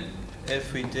even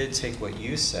if we did take what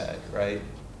you said, right,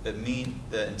 the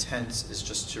intent is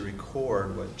just to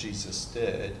record what Jesus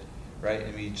did, right,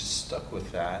 and we just stuck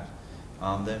with that,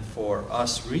 then for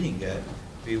us reading it,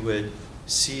 we would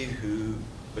see who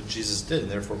what Jesus did,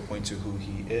 and therefore point to who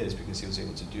he is, because he was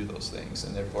able to do those things.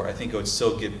 And therefore, I think it would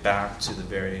still get back to the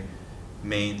very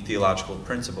main theological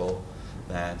principle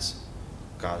that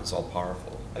God is all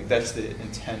powerful. Like, that's the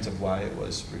intent of why it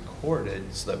was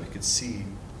recorded, so that we could see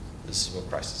this is what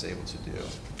Christ is able to do.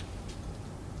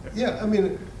 Yeah, I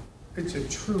mean, it's a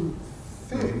true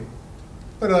thing.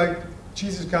 But like,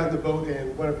 Jesus got in the boat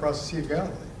and went across the Sea of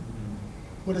Galilee.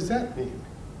 What does that mean?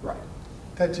 Right.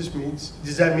 That just means,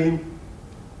 does that mean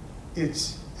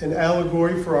it's an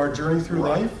allegory for our journey through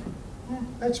Right. life?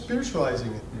 That's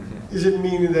spiritualizing it. Is it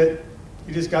meaning that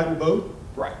you just got in the boat?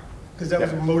 Right. Because that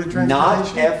was a mode of Not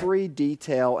transportation? every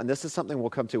detail, and this is something we'll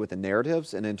come to with the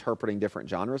narratives and interpreting different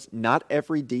genres, not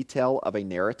every detail of a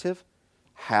narrative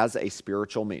has a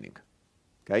spiritual meaning.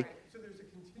 Okay? So there's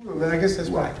a continuum, and I guess that's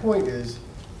my Right. point is,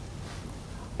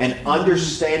 And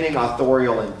understanding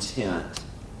authorial intent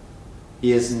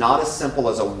is not as simple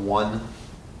as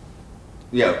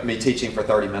me teaching for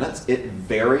 30 minutes. It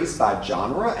varies by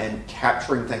genre and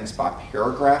capturing things by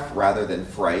paragraph rather than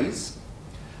phrase.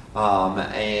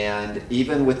 And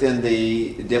even within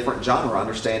the different genre,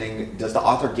 understanding, does the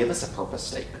author give us a purpose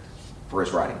statement for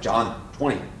his writing? John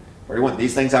 20:31,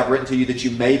 these things I've written to you that you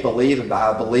may believe, and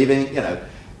by believing,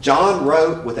 John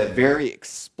wrote with a very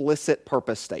explicit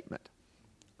purpose statement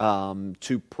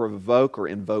to provoke or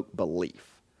invoke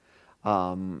belief.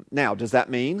 Now, does that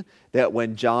mean that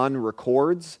when John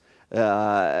records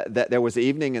that there was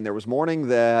evening and there was morning,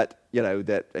 that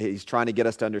he's trying to get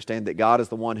us to understand that God is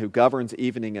the one who governs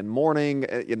evening and morning?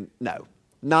 No,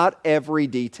 not every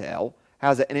detail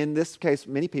has it. And in this case,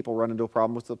 many people run into a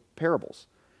problem with the parables,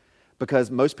 because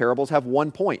most parables have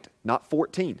one point, not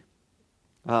 14,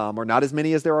 or not as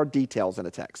many as there are details in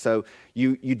a text. So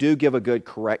you do give a good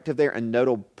corrective there, and note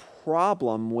a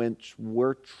problem which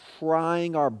we're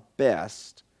trying our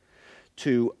best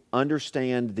to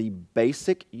understand the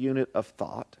basic unit of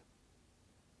thought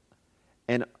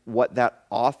and what that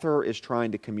author is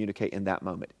trying to communicate in that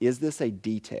moment. Is this a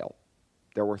detail?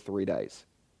 There were 3 days.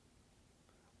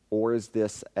 Or is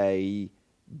this a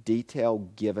detail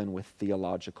given with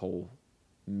theological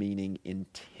meaning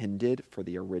intended for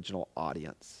the original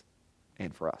audience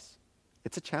and for us?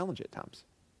 It's a challenge at times.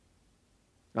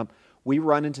 We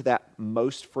run into that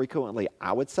most frequently,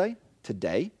 I would say,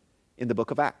 today in the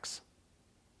book of Acts.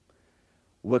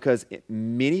 Because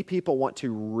many people want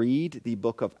to read the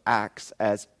book of Acts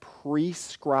as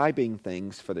prescribing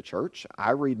things for the church. I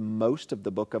read most of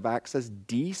the book of Acts as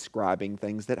describing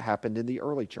things that happened in the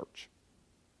early church.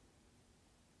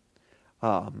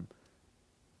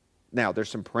 Now,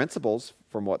 there's some principles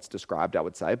from what's described, I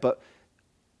would say, but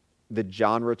the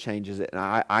genre changes it, and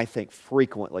I think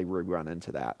frequently we run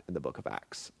into that in the book of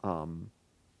Acts. So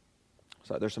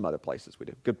there's some other places we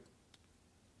do. Good.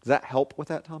 Does that help with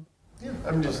that, Tom? yeah,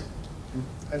 I'm just,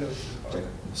 I know.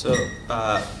 So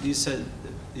you said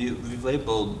you've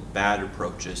labeled bad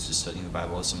approaches to studying the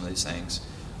Bible as some of these things.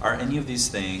 Are any of these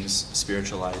things,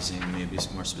 spiritualizing maybe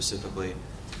more specifically,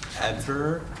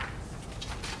 ever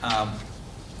a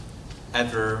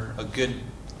good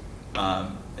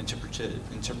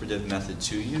interpretive method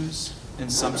to use in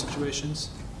some situations?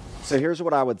 So here's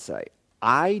what I would say.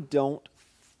 I don't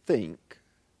think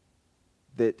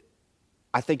that,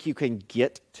 I think you can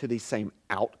get to the same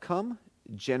outcome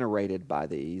generated by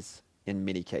these in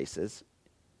many cases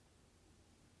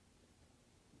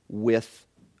with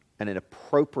an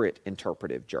appropriate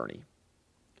interpretive journey.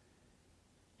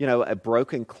 A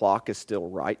broken clock is still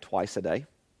right twice a day.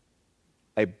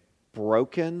 A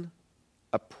broken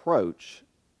approach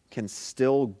can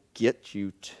still get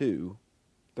you to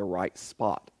the right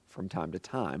spot from time to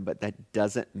time, but that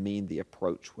doesn't mean the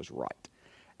approach was right.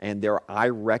 And I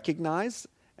recognize,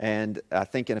 and I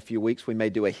think in a few weeks we may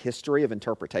do a history of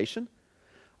interpretation.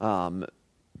 The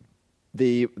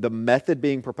method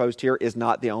being proposed here is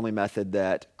not the only method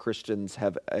that Christians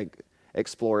have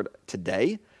explored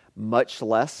today, much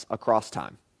less across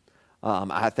time.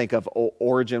 I think of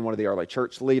Origen, one of the early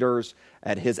church leaders,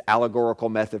 and his allegorical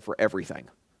method for everything.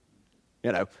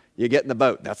 You get in the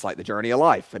boat, that's like the journey of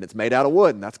life, and it's made out of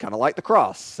wood, and that's kind of like the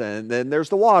cross. And then there's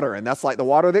the water, and that's like the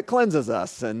water that cleanses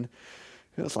us. And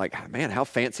it's like, man, how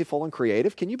fanciful and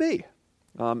creative can you be?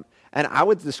 And I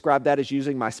would describe that as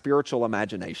using my spiritual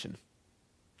imagination,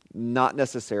 not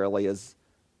necessarily as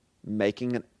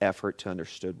making an effort to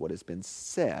understand what has been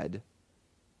said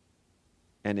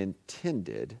and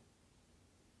intended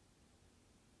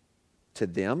to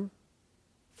them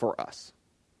for us.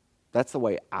 That's the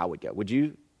way I would go.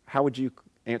 How would you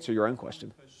answer your own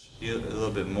question? A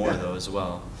little bit more though as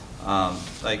well.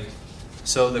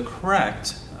 So the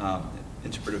correct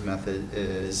interpretive method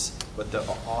is what the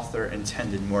author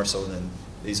intended more so than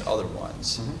these other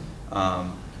ones.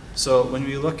 So when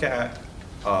we look at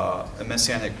a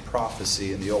messianic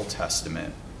prophecy in the Old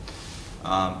Testament,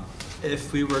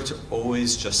 if we were to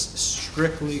always just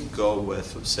strictly go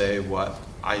with, say, what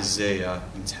Isaiah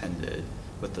intended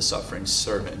with the suffering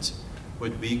servant,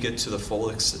 would we get to the full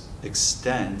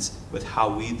extent with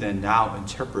how we then now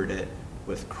interpret it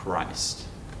with Christ?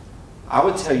 I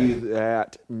would tell you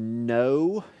that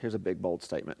no, here's a big bold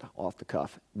statement off the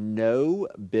cuff, no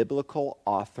biblical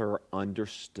author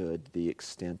understood the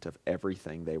extent of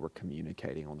everything they were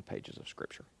communicating on the pages of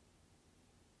Scripture.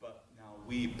 But now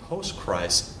we,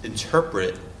 post-Christ,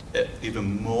 interpret it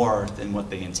even more than what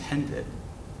they intended.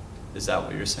 Is that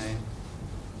what you're saying?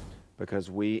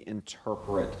 Because we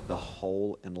interpret the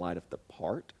whole in light of the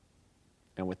part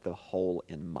and with the whole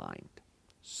in mind.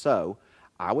 So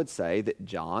I would say that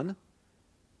John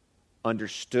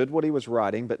understood what he was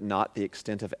writing, but not the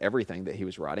extent of everything that he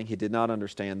was writing. He did not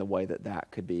understand the way that that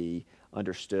could be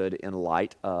understood in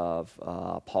light of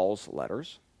Paul's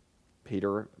letters,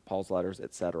 Peter, Paul's letters,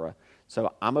 etc.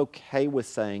 So I'm okay with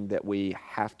saying that we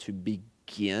have to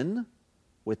begin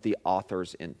with the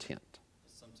author's intent.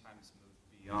 Sometimes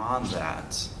move beyond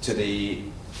that To the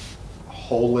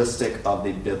holistic of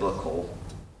the biblical,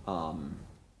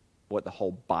 what the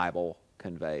whole Bible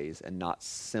conveys, and not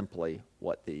simply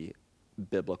what the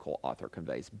biblical author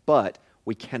conveys. But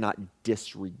we cannot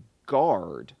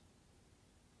disregard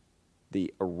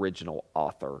the original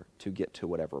author to get to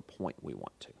whatever point we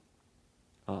want to.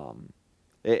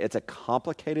 It's a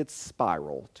complicated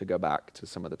spiral, to go back to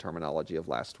some of the terminology of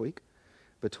last week,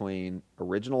 between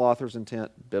original author's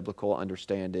intent, biblical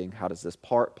understanding, how does this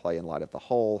part play in light of the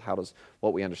whole, how does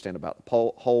what we understand about the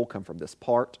whole come from this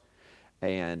part,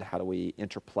 and how do we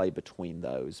interplay between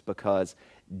those? Because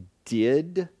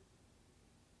did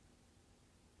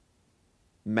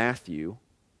Matthew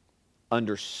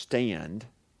understand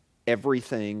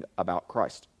everything about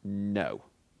Christ? No.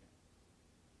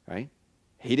 Right?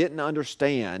 He didn't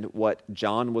understand what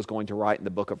John was going to write in the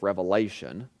book of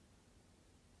Revelation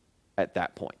at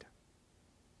that point.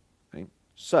 Right?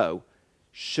 So,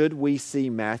 should we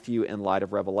see Matthew in light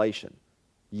of Revelation?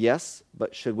 Yes,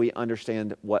 but should we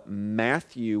understand what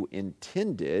Matthew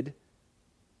intended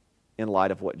in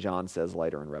light of what John says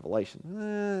later in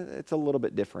Revelation? It's a little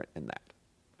bit different in that.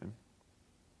 Okay?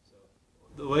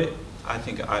 The way I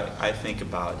think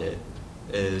about it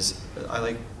is, I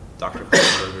like Dr.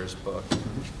 Kohlberger's book,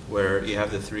 where you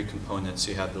have the three components.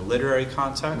 You have the literary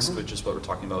context, which is what we're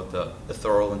talking about, the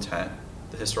authorial intent,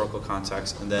 the historical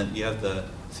context, and then you have the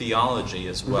theology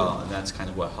as well, and that's kind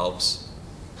of what helps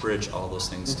bridge all those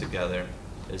things together,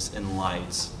 is in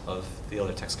light of the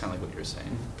other text, kind of like what you're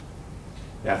saying.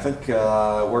 Yeah, I think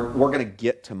we're going to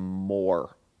get to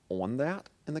more on that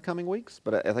in the coming weeks,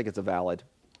 but I think it's a valid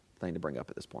thing to bring up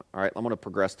at this point. All right, I'm going to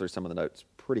progress through some of the notes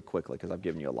pretty quickly because I've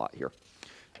given you a lot here,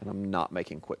 and I'm not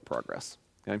making quick progress.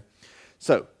 Okay,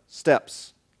 so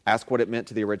steps. Ask what it meant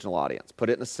to the original audience. Put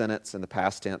it in a sentence in the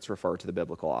past tense, refer to the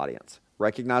biblical audience.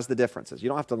 Recognize the differences. You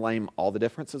don't have to name all the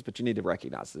differences, but you need to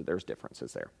recognize that there's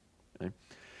differences there. Okay?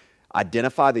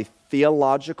 Identify the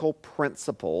theological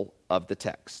principle of the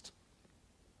text.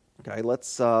 Okay,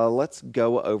 let's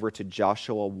go over to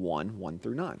Joshua 1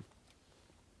 through 9.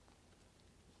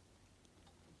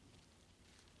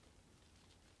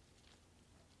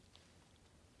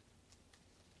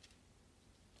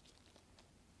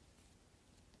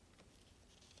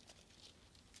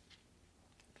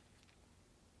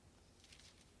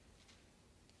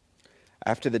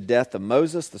 After the death of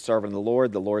Moses, the servant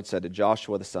of the Lord said to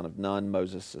Joshua, the son of Nun,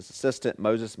 Moses' assistant,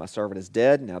 Moses, my servant, is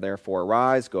dead. Now therefore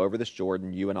arise, go over this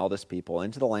Jordan, you and all this people,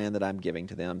 into the land that I am giving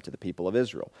to them, to the people of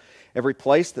Israel. Every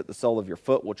place that the sole of your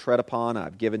foot will tread upon, I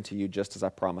have given to you, just as I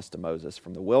promised to Moses.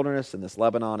 From the wilderness in this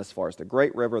Lebanon, as far as the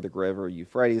great river, the river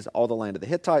Euphrates, all the land of the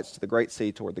Hittites, to the great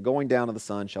sea, toward the going down of the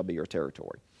sun, shall be your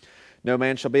territory. No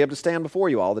man shall be able to stand before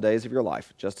you all the days of your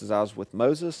life. Just as I was with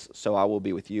Moses, so I will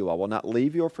be with you. I will not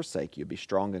leave you or forsake you. Be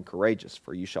strong and courageous,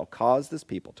 for you shall cause this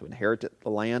people to inherit the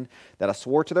land that I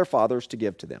swore to their fathers to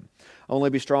give to them.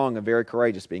 Only be strong and very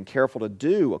courageous, being careful to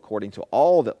do according to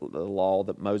all the law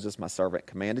that Moses my servant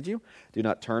commanded you. Do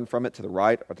not turn from it to the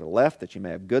right or to the left, that you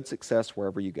may have good success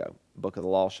wherever you go. The book of the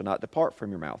law shall not depart from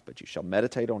your mouth, but you shall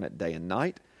meditate on it day and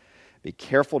night. Be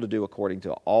careful to do according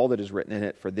to all that is written in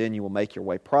it, for then you will make your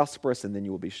way prosperous, and then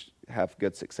you will have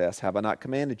good success. Have I not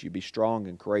commanded you? Be strong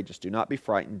and courageous. Do not be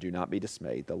frightened. Do not be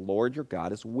dismayed. The Lord your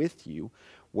God is with you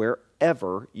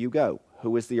wherever you go.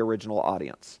 Who is the original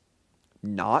audience?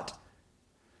 Not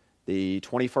the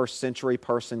 21st century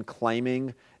person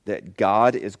claiming that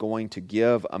God is going to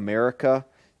give America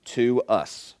to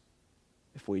us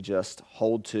if we just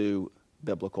hold to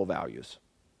biblical values.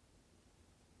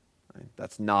 Right?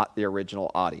 That's not the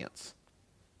original audience.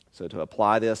 So to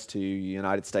apply this to the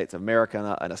United States of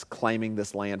America and us claiming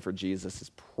this land for Jesus is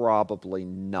probably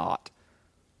not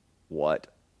what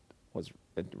was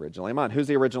originally in mind. Who's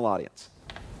the original audience?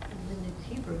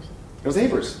 The Hebrews. It was the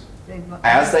Hebrews. They,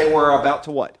 As they were about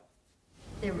to what?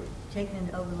 They were taking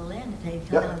over the land that they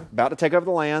had Yep. About to take over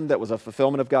the land that was a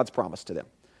fulfillment of God's promise to them.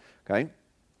 Okay?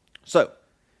 So,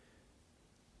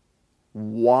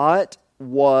 what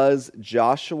was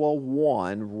Joshua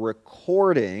 1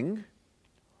 recording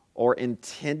or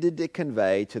intended to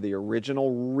convey to the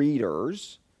original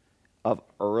readers of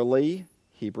early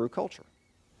Hebrew culture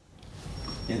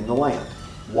in the land?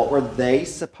 What were they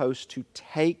supposed to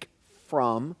take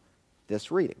from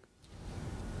this reading?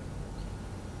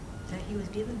 that he was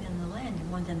giving them the land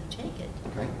and wanted them to take it.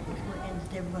 Okay. And that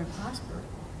they were going to prosper.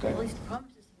 Okay. At least the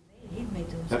promises he made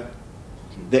those. Yep.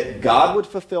 two. That God would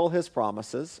fulfill his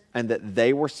promises and that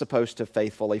they were supposed to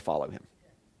faithfully follow him.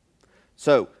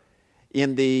 So,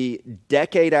 in the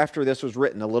decade after this was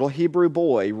written, a little Hebrew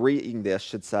boy reading this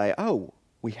should say, oh,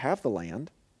 we have the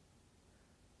land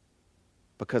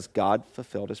because God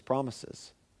fulfilled his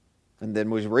promises. And then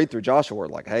we read through Joshua, we're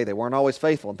like, hey, they weren't always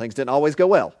faithful and things didn't always go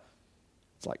well.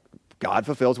 It's like God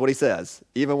fulfills what he says,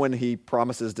 even when he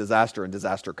promises disaster and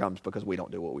disaster comes because we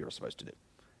don't do what we were supposed to do.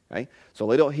 Okay? So a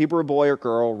little Hebrew boy or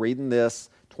girl reading this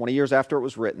 20 years after it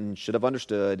was written should have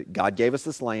understood God gave us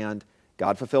this land.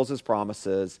 God fulfills his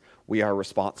promises. We are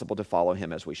responsible to follow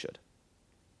him as we should.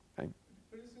 Okay?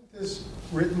 But isn't this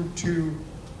written to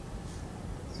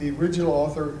the original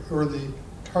author, or the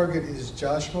target is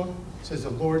Joshua? It says the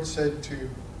Lord said to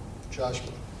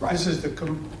Joshua. Right. This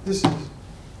is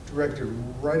directed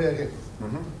right at him,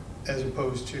 Mm-hmm. as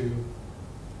opposed to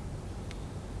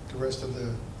the rest of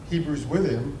the Hebrews with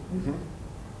him. Mm-hmm.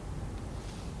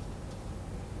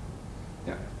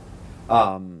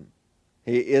 Yeah.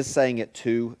 He is saying it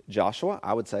to Joshua,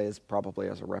 I would say, is probably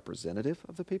as a representative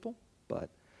of the people,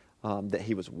 but that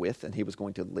he was with and he was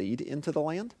going to lead into the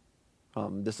land.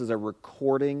 This is a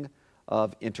recording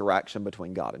of interaction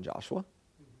between God and Joshua.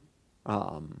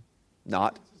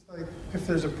 Not. It's just like, if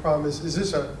there's a promise, is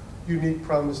this a unique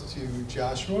promise to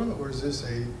Joshua, or is this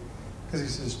because he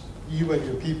says, you and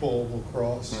your people will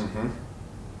cross. Mm-hmm.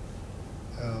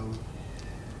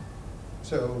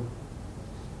 So,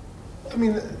 I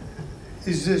mean,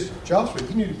 is this, Joshua,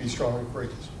 you need to be strong and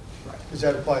courageous. Right. Does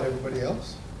that apply to everybody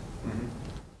else? Mm-hmm.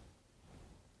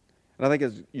 And I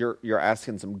think you're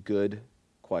asking some good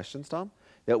questions, Tom,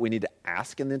 that we need to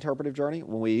ask in the interpretive journey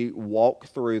when we walk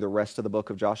through the rest of the book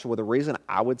of Joshua. The reason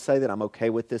I would say that I'm okay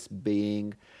with this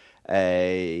being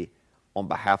on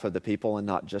behalf of the people and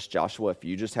not just Joshua, if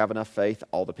you just have enough faith,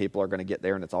 all the people are going to get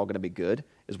there and it's all going to be good,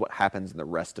 is what happens in the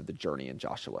rest of the journey in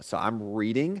Joshua. So I'm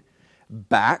reading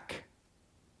back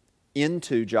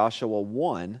into Joshua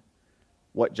 1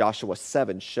 what Joshua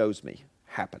 7 shows me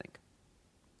happening.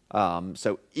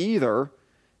 So either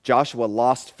Joshua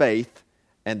lost faith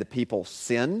and the people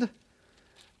sinned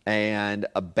and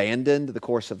abandoned the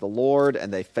course of the Lord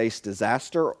and they faced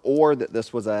disaster, or that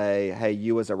this was hey,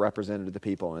 you as a representative of the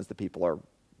people, and as the people are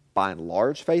by and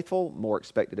large faithful, more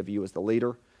expected of you as the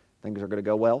leader, things are going to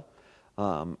go well.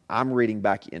 I'm reading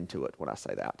back into it when I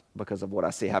say that because of what I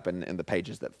see happen in the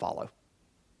pages that follow.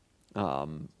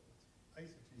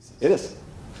 It is.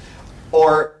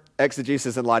 Or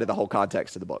exegesis in light of the whole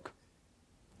context of the book.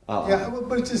 Yeah,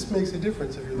 but it just makes a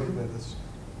difference if you're looking at this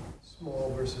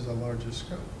small versus a larger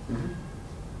scope. Mm-hmm.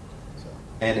 So.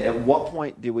 And at what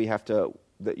point do we have to,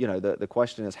 the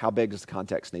question is, how big does the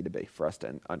context need to be for us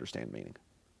to understand meaning?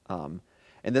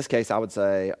 In this case, I would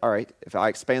say, all right, if I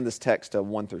expand this text to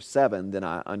 1 through 7, then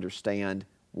I understand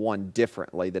 1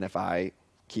 differently than if I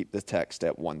keep the text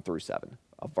at 1 through 7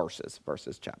 of verses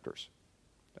versus chapters.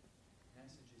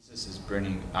 This is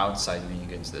bringing outside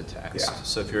meaning into the text. Yeah.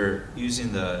 So if you're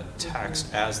using the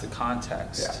text as the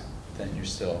context, Yeah. then you're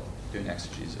still doing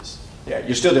exegesis. Yeah,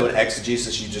 you're still doing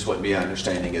exegesis, you just wouldn't be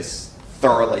understanding as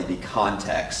thoroughly the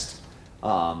context.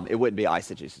 It wouldn't be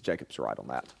eisegesis. Jacob's right on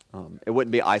that. It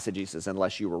wouldn't be eisegesis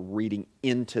unless you were reading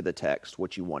into the text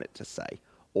what you want it to say,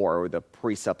 or the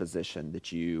presupposition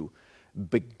that you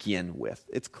begin with.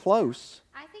 It's close.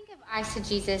 I think of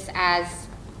eisegesis as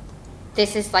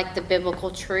this is like the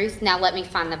biblical truth. Now let me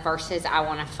find the verses I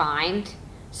want to find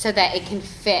so that it can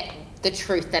fit the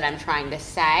truth that I'm trying to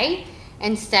say,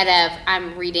 instead of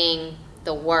I'm reading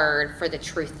the word for the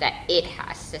truth that it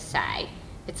has to say.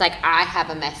 It's like I have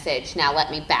a message, now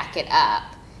let me back it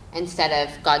up, instead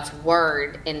of God's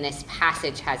word in this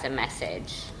passage has a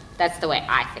message. That's the way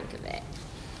I think of it.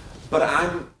 But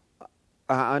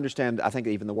I understand. I think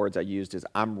even the words I used is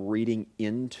I'm reading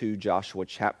into Joshua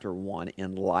chapter 1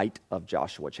 in light of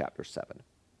Joshua chapter 7.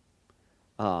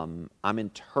 I'm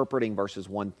interpreting verses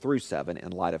 1 through 7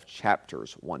 in light of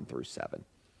chapters 1 through 7.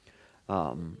 The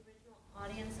original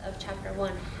audience of chapter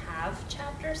 1 have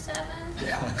chapter 7?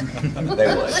 Yeah, they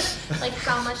would. Like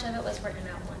how much of it was written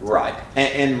out once? Right.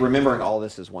 And remembering all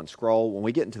this is one scroll, when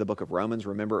we get into the book of Romans,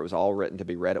 remember it was all written to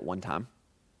be read at one time.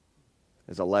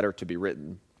 It's a letter to be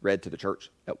read to the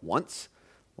church at once.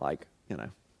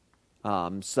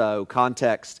 So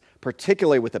context,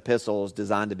 particularly with epistles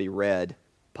designed to be read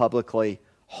publicly,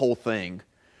 whole thing.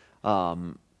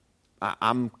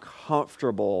 I'm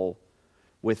comfortable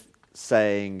with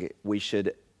saying we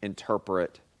should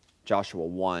interpret Joshua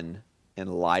 1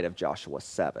 in light of Joshua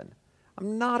 7.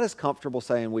 I'm not as comfortable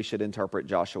saying we should interpret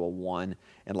Joshua 1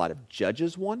 in light of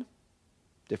Judges 1,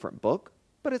 different book,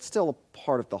 but it's still a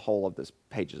part of the whole of this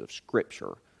pages of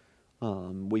Scripture.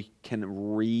 We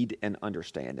can read and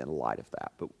understand in light of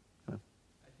that. But I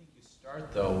think you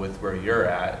start, though, with where you're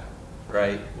at,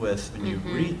 right? With when you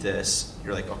read this,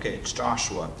 you're like, okay, it's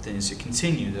Joshua. But then as you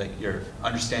continue, like your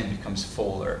understanding becomes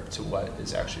fuller to what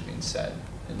is actually being said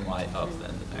in light of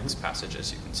then the next passage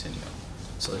as you continue.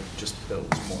 So it just builds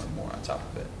more and more on top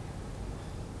of it.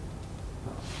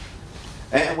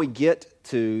 And we get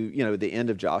to, the end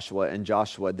of Joshua, and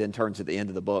Joshua then turns to the end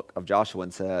of the book of Joshua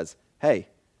and says, hey,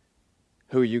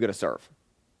 who are you going to serve?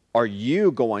 Are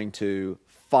you going to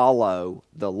follow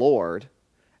the Lord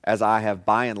as I have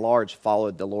by and large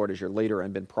followed the Lord as your leader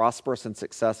and been prosperous and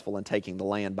successful in taking the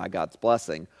land by God's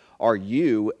blessing? Are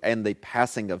you, and the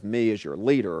passing of me as your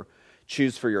leader,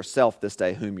 choose for yourself this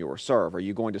day whom you will serve? Are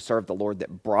you going to serve the Lord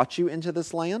that brought you into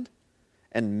this land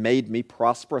and made me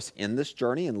prosperous in this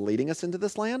journey and leading us into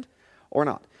this land, or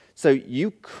not? So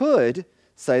you could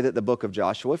say that the book of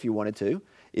Joshua, if you wanted to,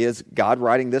 is God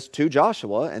writing this to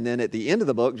Joshua, and then at the end of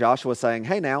the book, Joshua saying,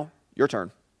 hey, now, your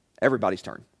turn. Everybody's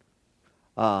turn.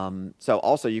 So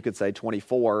also you could say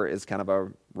 24 is kind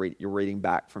of you're reading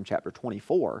back from chapter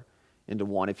 24 into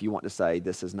 1 if you want to say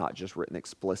this is not just written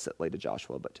explicitly to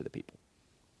Joshua, but to the people.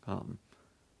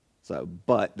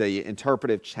 But the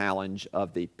interpretive challenge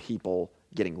of the people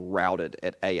getting routed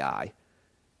at Ai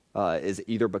is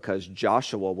either because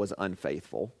Joshua was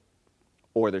unfaithful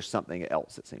or there's something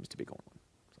else that seems to be going on.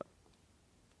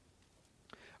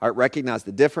 All right, recognize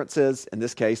the differences. In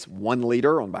this case, one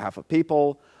leader on behalf of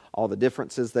people, all the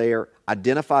differences there.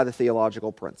 Identify the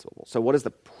theological principle. So what is the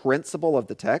principle of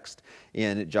the text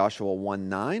in Joshua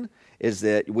 1:9? Is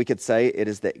that we could say it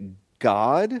is that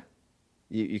God,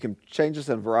 you can change this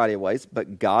in a variety of ways,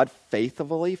 but God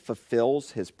faithfully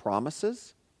fulfills his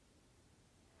promises.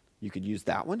 You could use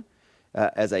that one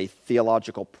as a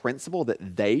theological principle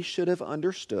that they should have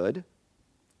understood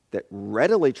that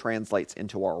readily translates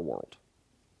into our world.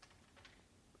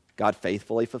 God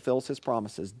faithfully fulfills his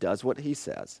promises, does what he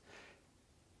says.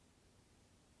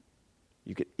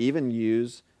 You could even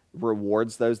use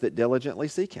rewards those that diligently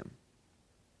seek him.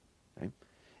 Okay?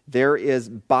 There is,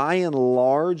 by and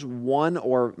large, one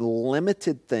or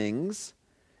limited things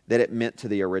that it meant to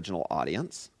the original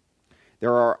audience.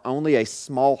 There are only a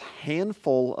small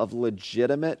handful of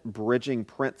legitimate bridging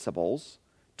principles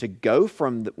to go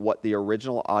from what the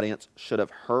original audience should have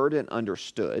heard and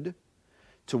understood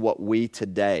to what we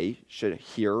today should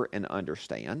hear and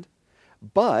understand.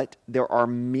 But there are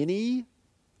many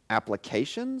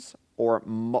applications or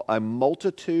a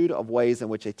multitude of ways in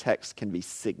which a text can be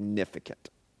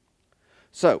significant.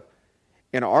 So,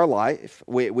 in our life,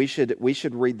 we should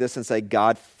read this and say,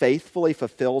 God faithfully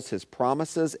fulfills his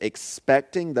promises,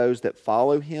 expecting those that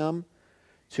follow him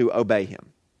to obey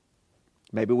him.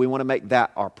 Maybe we want to make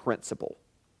that our principle.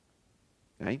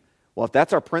 Okay? Well, if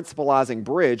that's our principalizing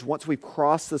bridge, once we've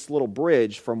crossed this little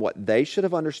bridge from what they should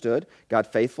have understood, God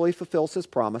faithfully fulfills his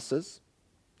promises,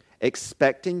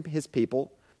 expecting his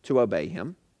people to obey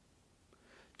him,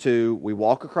 to we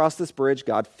walk across this bridge,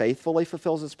 God faithfully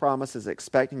fulfills his promises,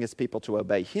 expecting his people to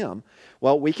obey him.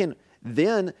 Well, we can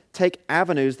then take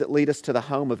avenues that lead us to the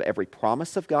home of every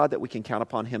promise of God that we can count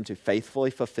upon him to faithfully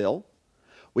fulfill.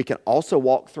 We can also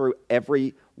walk through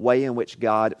every way in which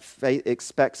God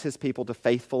expects his people to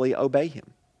faithfully obey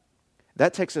him.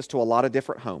 That takes us to a lot of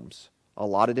different homes, a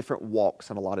lot of different walks,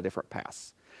 and a lot of different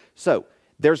paths. So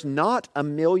there's not a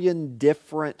million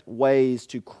different ways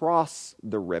to cross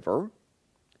the river.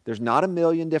 There's not a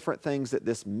million different things that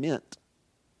this meant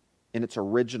in its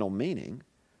original meaning,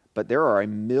 but there are a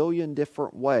million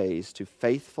different ways to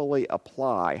faithfully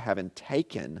apply having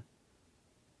taken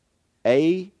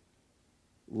a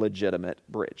legitimate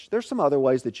bridge. There's some other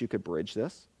ways that you could bridge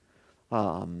this,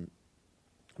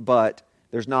 but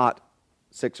there's not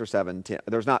 6 or 7, 10.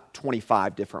 There's not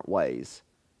 25 different ways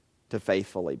to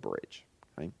faithfully bridge.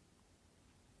 Okay?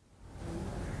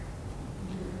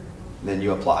 Then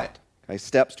you apply it. Okay?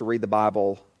 Steps to read the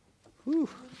Bible. Whew,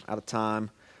 out of time.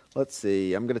 Let's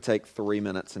see. I'm going to take 3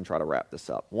 minutes and try to wrap this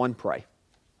up. 1, pray.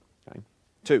 Okay?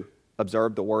 2,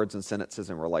 observe the words and sentences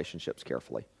and relationships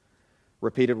carefully.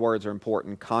 Repeated words are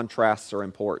important. Contrasts are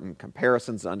important.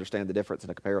 Comparisons, to understand the difference in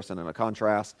a comparison and a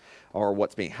contrast, or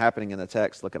what's happening in the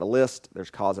text. Look at a list. There's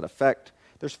cause and effect.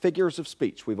 There's figures of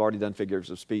speech. We've already done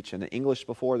figures of speech in English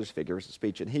before. There's figures of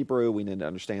speech in Hebrew. We need to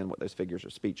understand what those figures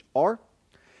of speech are.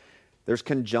 There's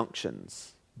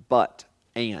conjunctions, but,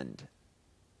 and,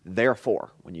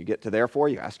 therefore. When you get to therefore,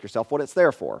 you ask yourself what it's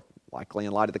there for, likely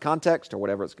in light of the context or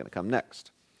whatever is going to come next.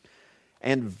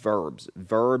 And verbs.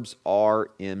 Verbs are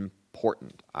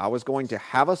important. I was going to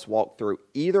have us walk through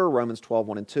either Romans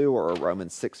 12:1 and 2 or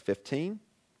Romans 6:15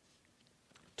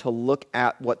 to look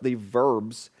at what the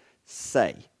verbs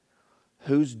say.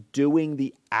 Who's doing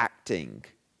the acting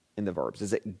in the verbs?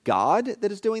 Is it God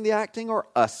that is doing the acting or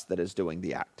us that is doing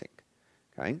the acting?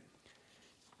 Okay.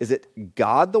 Is it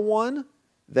God the one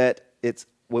that it's,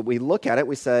 when we look at it,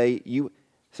 we say,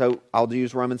 so I'll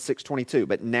use Romans 6:22,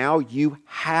 but now you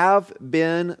have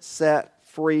been set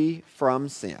free from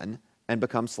sin and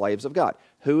become slaves of God.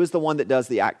 Who is the one that does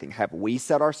the acting? Have we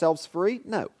set ourselves free?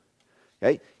 No.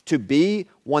 Okay? To be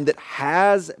one that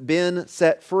has been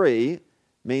set free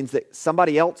means that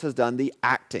somebody else has done the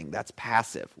acting. That's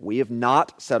passive. We have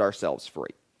not set ourselves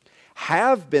free.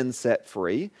 Have been set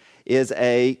free is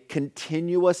a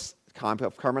continuous kind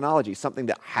of terminology, something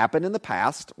that happened in the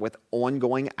past with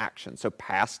ongoing action. So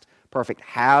past perfect,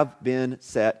 have been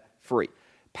set free.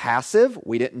 Passive,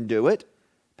 we didn't do it.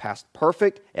 Past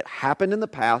perfect, it happened in the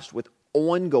past with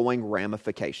ongoing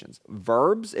ramifications.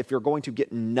 Verbs, if you're going to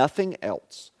get nothing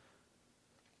else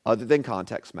other than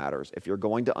context matters, if you're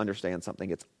going to understand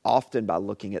something, it's often by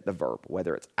looking at the verb,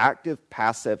 whether it's active,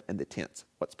 passive, and the tense.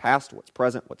 What's past, what's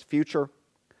present, what's future.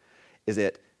 Is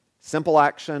it simple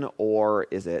action or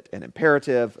is it an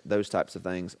imperative? Those types of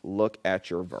things. Look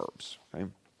at your verbs. Okay?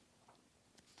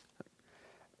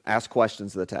 Ask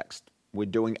questions of the text. We're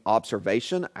doing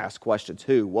observation. Ask questions.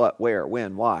 Who, what, where,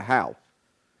 when, why, how.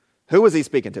 Who was he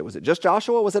speaking to? Was it just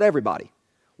Joshua? Was it everybody?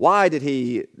 Why did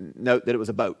he note that it was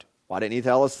a boat? Why didn't he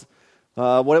tell us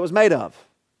what it was made of?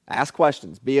 Ask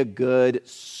questions. Be a good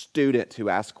student who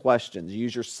asks questions.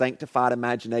 Use your sanctified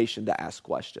imagination to ask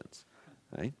questions.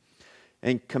 Okay?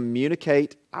 And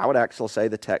communicate, I would actually say,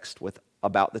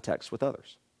 about the text with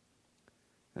others.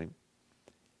 Okay?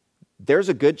 There's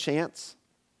a good chance,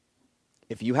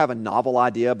 if you have a novel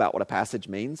idea about what a passage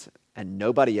means and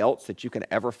nobody else that you can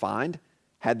ever find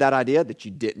had that idea, that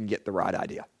you didn't get the right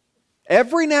idea.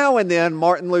 Every now and then,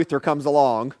 Martin Luther comes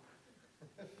along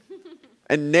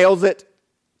and nails it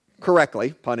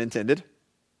correctly, pun intended.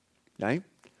 Okay?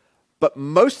 But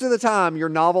most of the time, your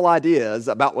novel ideas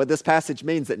about what this passage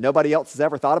means that nobody else has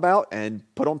ever thought about and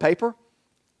put on paper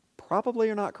probably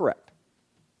are not correct.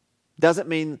 Doesn't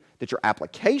mean that your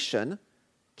application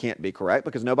can't be correct,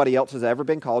 because nobody else has ever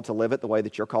been called to live it the way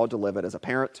that you're called to live it as a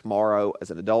parent tomorrow,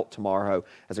 as an adult tomorrow,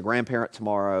 as a grandparent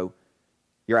tomorrow.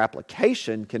 Your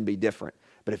application can be different.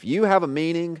 But if you have a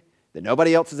meaning that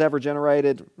nobody else has ever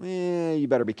generated, you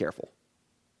better be careful.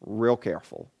 Real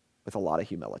careful, with a lot of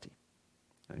humility.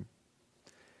 Okay?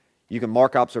 You can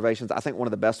mark observations. I think one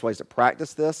of the best ways to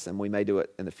practice this, and we may do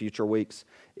it in the future weeks,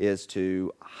 is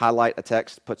to highlight a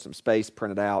text, put some space,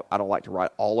 print it out. I don't like to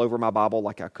write all over my Bible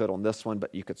like I could on this one,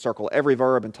 but you could circle every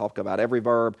verb and talk about every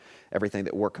verb, everything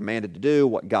that we're commanded to do,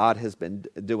 what God has been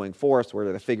doing for us, where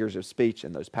are the figures of speech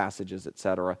in those passages,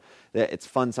 etc. It's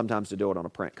fun sometimes to do it on a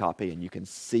print copy, and you can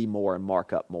see more and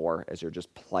mark up more as you're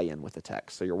just playing with the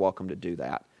text. So you're welcome to do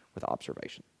that with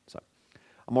observation. So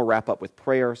I'm going to wrap up with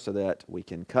prayer so that we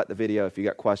can cut the video. If you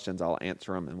got questions, I'll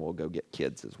answer them, and we'll go get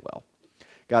kids as well.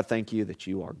 God, thank you that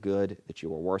you are good, that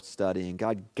you are worth studying.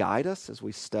 God, guide us as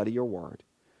we study your word,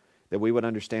 that we would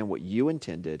understand what you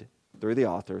intended through the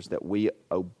authors, that we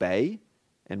obey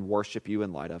and worship you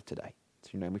in light of today.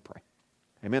 It's in your name we pray.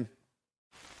 Amen.